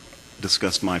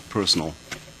discuss my personal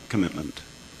commitment,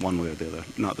 one way or the other,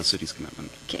 not the city's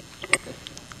commitment. Okay.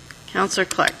 Councillor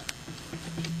Clark.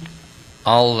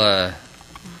 I'll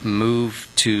move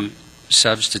to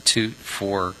substitute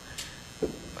for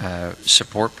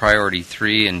support priority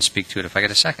 3 and speak to it if I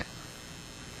get a second.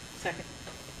 Second.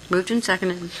 Moved and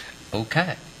seconded.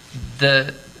 Okay.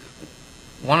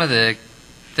 One of the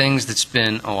things that's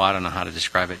been, I don't know how to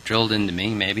describe it, drilled into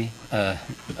me maybe,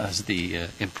 as the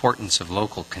importance of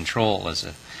local control as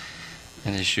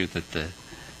an issue that the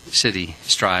city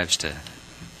strives to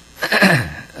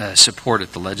support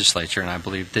at the legislature, and I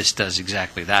believe this does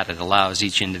exactly that. It allows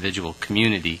each individual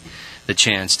community the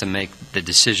chance to make the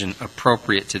decision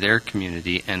appropriate to their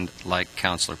community, and like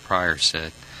Councilor Pryor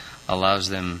said, allows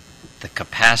them the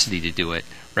capacity to do it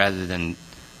rather than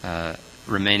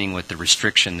remaining with the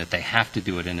restriction that they have to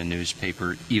do it in a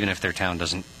newspaper, even if their town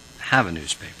doesn't have a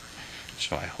newspaper.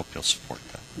 So I hope you'll support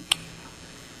that.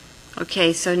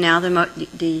 Okay, so now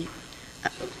the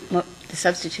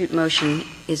substitute motion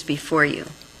is before you.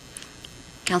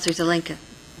 Councilor Zelenka.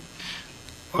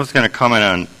 I was going to comment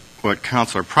on what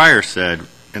Councilor Pryor said,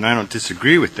 and I don't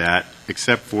disagree with that,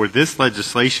 except for this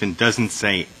legislation doesn't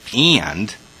say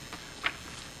and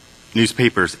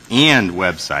newspapers and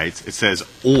websites. It says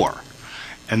or.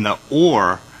 And the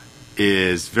or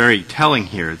is very telling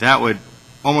here. That would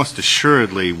almost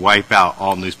assuredly wipe out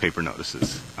all newspaper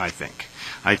notices, I think.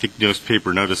 I think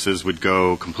newspaper notices would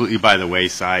go completely by the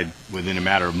wayside within a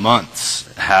matter of months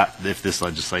if this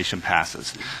legislation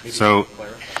passes. So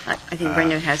I think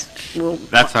Brenda has...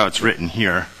 that's how it's written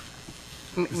here.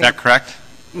 Is that correct?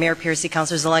 Mayor Piercy,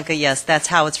 Councilor Zelenka, yes, that's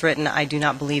how it's written. I do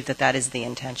not believe that that is the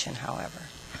intention, however.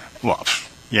 Well,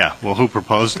 yeah. Well, who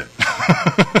proposed it?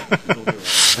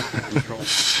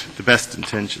 The best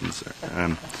intentions.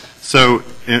 So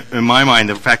in my mind,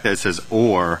 the fact that it says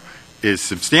or is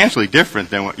substantially different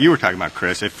than what you were talking about,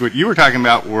 Chris. If what you were talking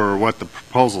about were what the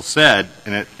proposal said,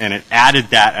 and it added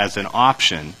that as an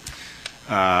option,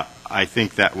 I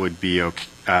think that would be okay,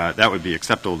 that would be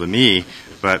acceptable to me.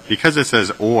 But because it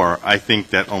says or, I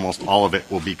think that almost all of it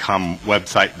will become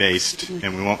website-based,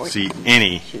 and we won't see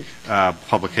any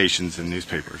publications in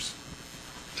newspapers,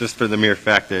 just for the mere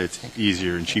fact that it's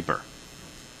easier and cheaper.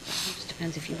 It just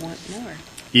depends if you want more.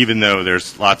 Even though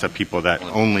there's lots of people that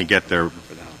only get their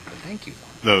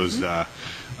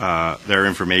their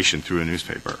information through a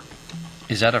newspaper.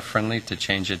 Is that a friendly to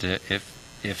change it to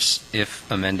if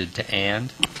amended to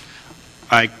and?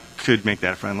 I could make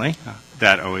that friendly.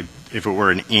 That would, if it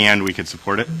were an and, we could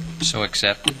support it. So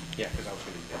accepted? Yeah, because I was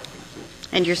going to do that.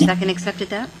 And your second accepted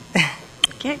that?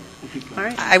 Okay. All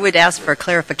right. I would ask for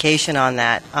clarification on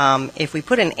that. If we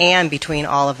put an and between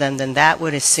all of them, then that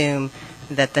would assume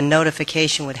that the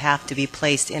notification would have to be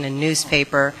placed in a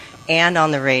newspaper and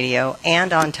on the radio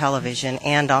and on television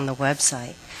and on the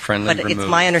website. Friendly But removed. it's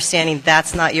my understanding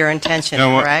that's not your intention,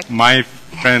 correct? My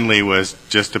friendly was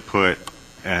just to put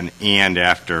an and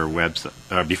after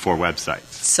before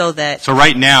websites. So that... So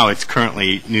right now, it's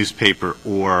currently newspaper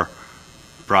or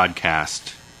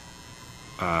broadcast,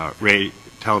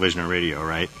 television or radio,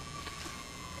 right?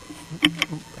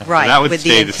 Right, So that would with the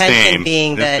stay the intention same.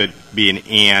 being This that... would be an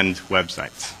and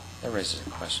websites. That raises a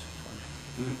question.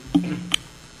 Can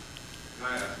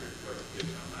I ask you a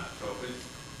clarification on that? So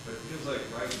but it feels like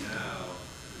right now,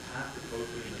 you have to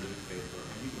post it in the newspaper,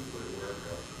 and you can put it wherever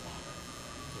else you want.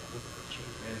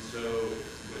 And so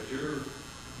what you're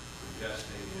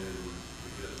suggesting is to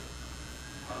just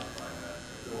modify that,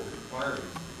 or require them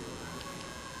to go on.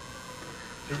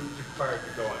 To require it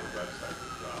to go on the website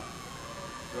as well.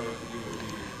 So you would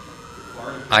be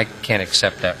required... I can't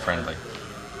accept that friendly.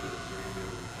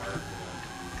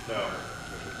 No.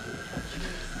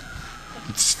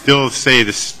 Still say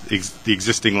this, the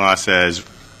existing law says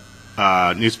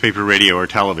newspaper, radio, or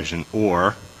television,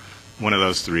 or one of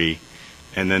those three,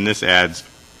 and then this adds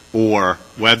or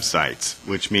websites,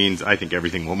 which means I think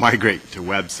everything will migrate to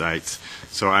websites.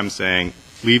 So I'm saying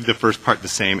leave the first part the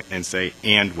same and say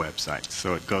and websites,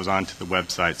 so it goes on to the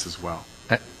websites as well.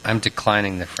 I'm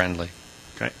declining the friendly.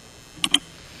 Okay.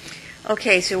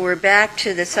 Okay, so we're back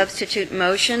to the substitute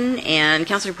motion, and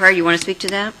Councilor Pryor, you want to speak to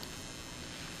that?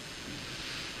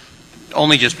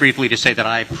 Only just briefly to say that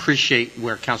I appreciate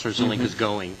where Councilor Zelenka is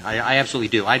going. I absolutely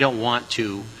do. I don't want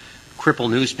to cripple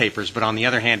newspapers, but on the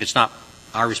other hand, it's not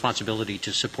our responsibility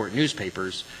to support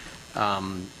newspapers.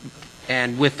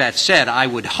 And with that said, I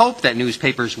would hope that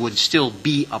newspapers would still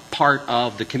be a part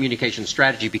of the communication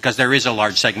strategy, because there is a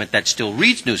large segment that still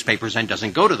reads newspapers and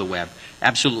doesn't go to the web.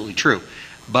 Absolutely true.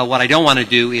 But what I don't want to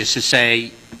do is to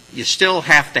say you still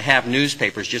have to have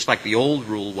newspapers, just like the old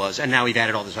rule was, and now we've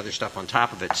added all this other stuff on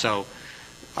top of it. So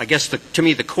I guess to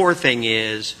me the core thing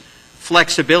is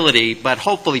flexibility, but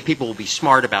hopefully people will be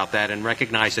smart about that and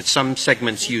recognize that some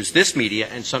segments use this media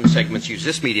and some segments use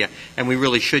this media, and we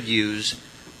really should use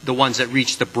the ones that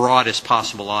reach the broadest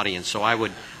possible audience. So I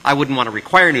wouldn't want to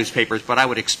require newspapers, but I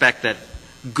would expect that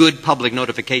good public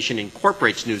notification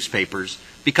incorporates newspapers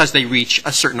because they reach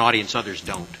a certain audience others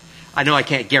don't. I know I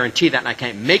can't guarantee that and I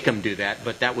can't make them do that,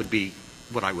 but that would be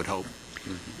what I would hope.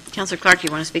 Councilor Clark, do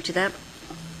you want to speak to that?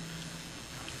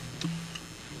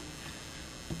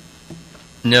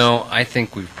 No, I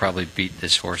think we've probably beat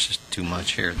this horse too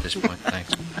much here at this point.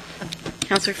 Thanks.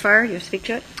 Councilor Farr, you speak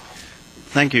to it?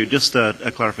 Thank you. Just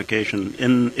a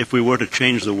clarification. If we were to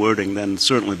change the wording, then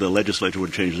certainly the legislature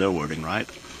would change their wording, right?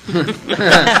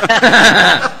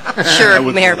 Sure,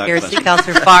 Mayor Piercy,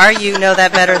 Councilor Farr, you know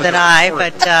that better than I,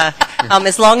 but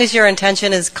as long as your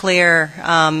intention is clear,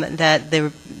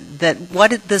 that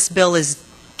what this bill is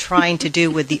trying to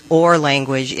do with the "or"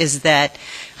 language is that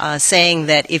saying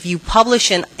that if you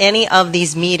publish in any of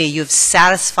these media, you've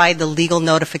satisfied the legal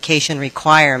notification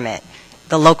requirement.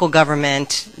 The local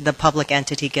government, the public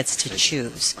entity gets to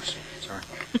choose.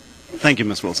 Thank you,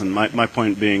 Ms. Wilson. My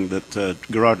point being that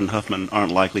Gerard and Huffman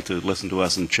aren't likely to listen to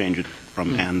us and change it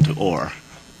from "and" to "or."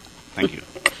 Thank you.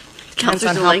 Depends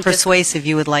on how persuasive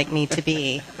you would like me to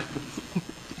be.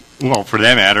 Well, for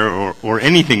that matter, or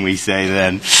anything we say,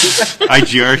 then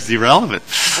IGR is irrelevant.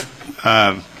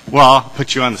 Well, I'll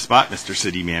put you on the spot, Mr.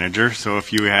 City Manager. So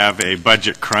if you have a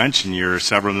budget crunch and you're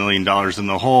several $1 million in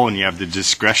the hole and you have the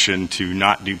discretion to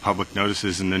not do public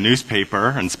notices in the newspaper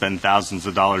and spend thousands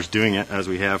of dollars doing it, as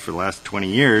we have for the last 20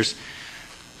 years,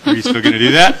 are you still going to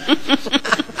do that? Not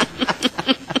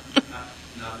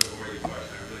to avoid your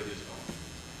question, I really just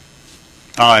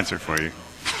don't. I'll answer for you.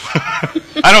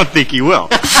 I don't think you will.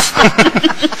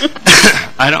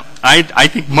 I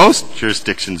think most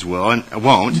jurisdictions will and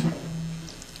won't.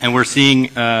 And we're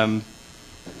seeing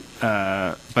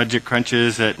budget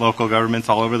crunches at local governments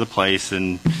all over the place,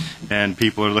 and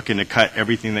people are looking to cut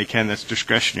everything they can that's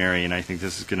discretionary, and I think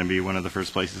this is going to be one of the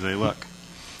first places they look.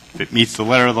 If it meets the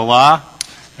letter of the law,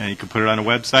 and you can put it on a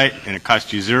website, and it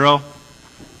costs you $0,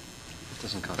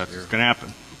 that's what's going to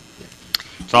happen.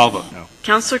 So I'll vote no.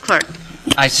 Councilor Clark.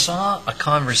 I saw a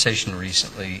conversation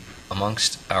recently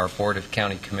amongst our Board of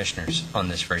County Commissioners on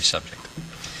this very subject.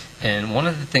 And one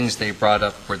of the things they brought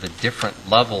up were the different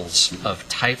levels of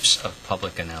types of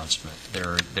public announcement.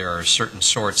 There are certain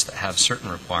sorts that have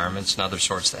certain requirements and other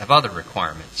sorts that have other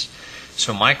requirements.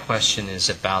 So my question is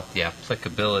about the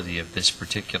applicability of this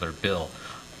particular bill.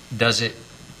 Does it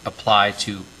apply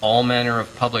to all manner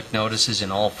of public notices in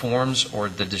all forms, or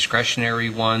the discretionary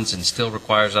ones and still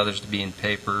requires others to be in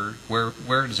paper?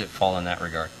 Where does it fall in that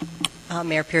regard?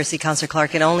 Mayor Piercy, Councilor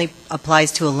Clark, it only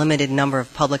applies to a limited number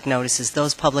of public notices.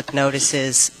 Those public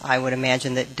notices, I would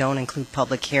imagine, that don't include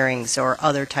public hearings or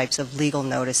other types of legal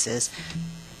notices.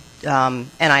 And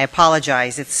I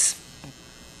apologize,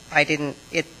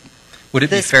 Would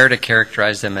it be fair to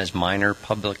characterize them as minor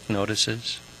public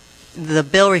notices? The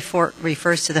bill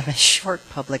refers to them as short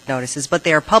public notices, but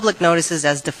they are public notices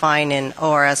as defined in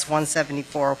ORS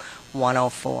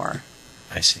 174-104.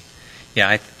 I see.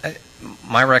 Yeah,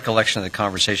 my recollection of the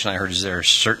conversation I heard is there are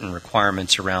certain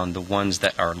requirements around the ones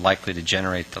that are likely to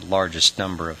generate the largest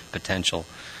number of potential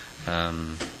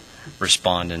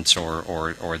respondents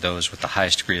or those with the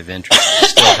highest degree of interest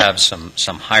still have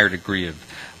some higher degree of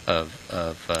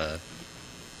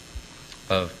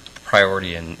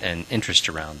priority and interest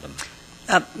around them.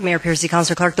 Mayor Piercy,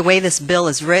 Councilor Clark, the way this bill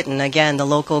is written, again,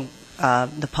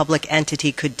 the public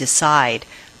entity could decide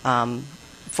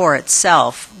for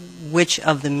itself which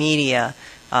of the media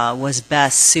was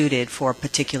best suited for a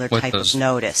particular type of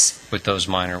notice. With those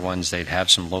minor ones, they'd have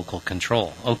some local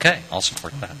control. Okay, I'll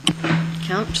support that.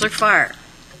 Councilor Farr.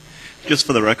 Just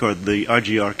for the record, the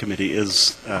RGR committee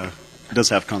does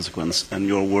have consequence, and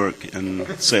your work in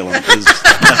Salem is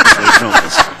definitely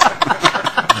noticed.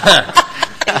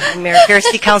 Mayor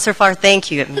Piercy, Councilor Farr, thank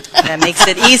you. That makes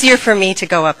it easier for me to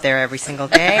go up there every single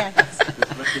day.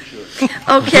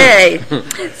 Okay.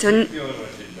 So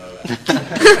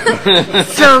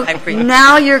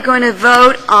now you're going to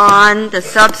vote on the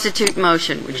substitute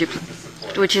motion,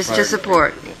 which is to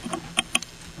support.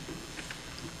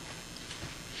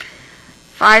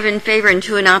 5 in favor and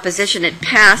 2 in opposition. It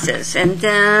passes. And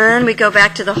then we go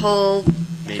back to the whole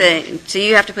thing. So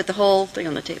you have to put the whole thing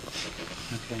on the table.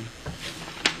 Okay.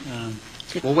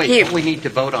 Well, wait, don't we need to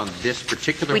vote on this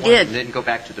particular one and then go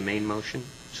back to the main motion?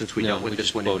 Since we dealt with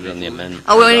this one voted on the amendment.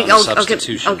 Okay. Now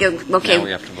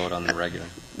we have to vote on the regular.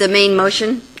 The main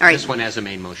motion? All right. This one has a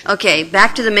main motion. Okay,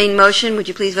 back to the main motion. Would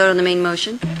you please vote on the main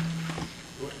motion?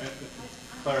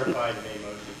 Clarify the main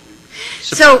motion, please.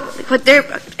 So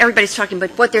everybody's talking,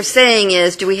 but what they're saying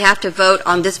is, do we have to vote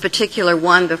on this particular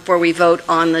one before we vote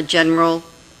on the general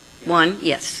one?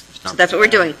 Yes. So that's what we're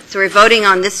doing. So we're voting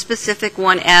on this specific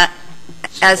one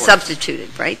as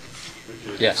substituted, right?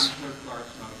 Yes.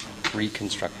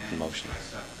 Reconstruct the motion.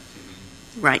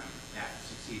 Right.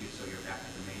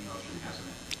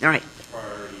 All right.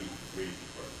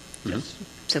 Yes.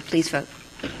 So please vote.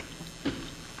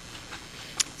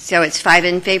 So it's 5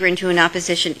 in favor and 2 in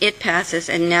opposition. It passes.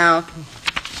 And now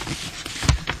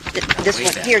This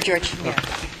one, here, George. Yeah,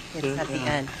 it's at the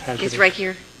end. It's right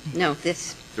here. No,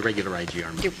 this, The regular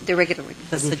IGR meeting. the regular one.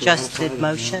 The suggested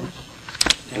motion.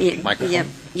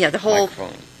 Yeah, the whole,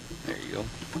 Microphone. There you go.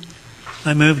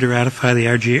 I move to ratify the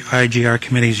IGR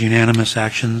Committee's unanimous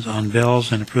actions on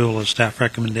bills and approval of staff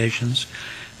recommendations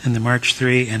in the March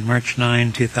 3 and March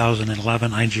 9,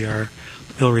 2011 IGR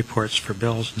bill reports for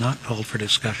bills not pulled for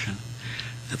discussion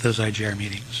at those IGR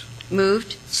meetings.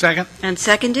 moved Second? and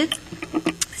seconded.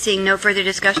 Seeing no further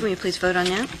discussion, will you please vote on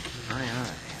that?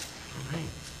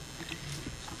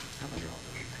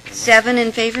 7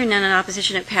 in favor, none in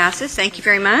opposition, it passes. Thank you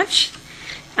very much.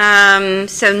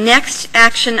 So next,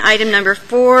 action item number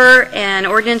 4, an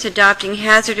ordinance adopting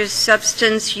hazardous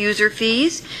substance user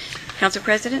fees. Council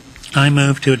President? I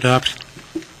move to adopt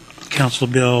Council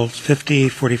Bill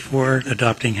 5044,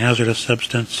 adopting hazardous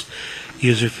substance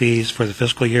user fees for the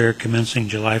fiscal year commencing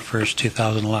July 1st,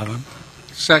 2011.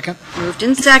 Second? Moved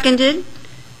and seconded.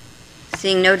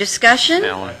 Seeing no discussion?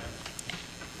 Alan.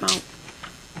 Well,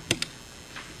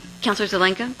 Councilor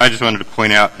Zelenka? I just wanted to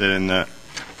point out that in the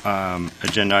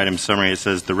agenda item summary, it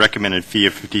says the recommended fee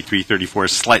of $53.34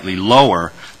 is slightly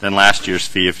lower than last year's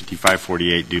fee of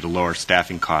 $55.48 due to lower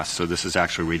staffing costs. So this is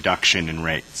actually a reduction in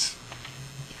rates.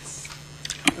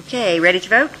 Okay, ready to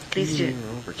vote? Please do.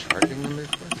 Overcharging them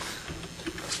before?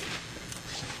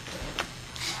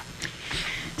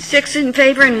 6 in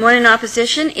favor and 1 in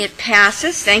opposition. It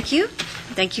passes. Thank you.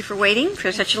 Thank you for waiting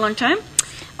for such a long time.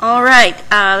 All right.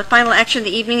 The final action of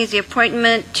the evening is the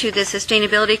appointment to the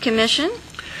Sustainability Commission.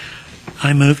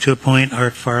 I move to appoint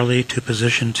Art Farley to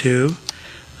position 2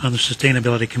 on the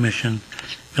Sustainability Commission,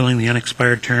 filling the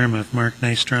unexpired term of Mark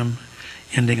Nystrom,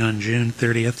 ending on June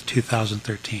 30th,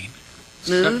 2013.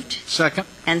 Moved Second?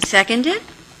 and seconded.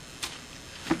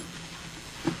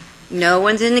 No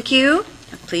one's in the queue.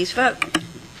 Please vote.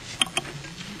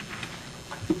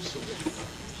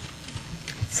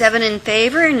 7 in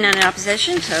favor and none in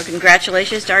opposition. So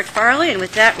congratulations to Art Farley. And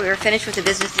with that, we are finished with the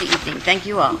business of the evening. Thank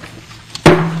you all.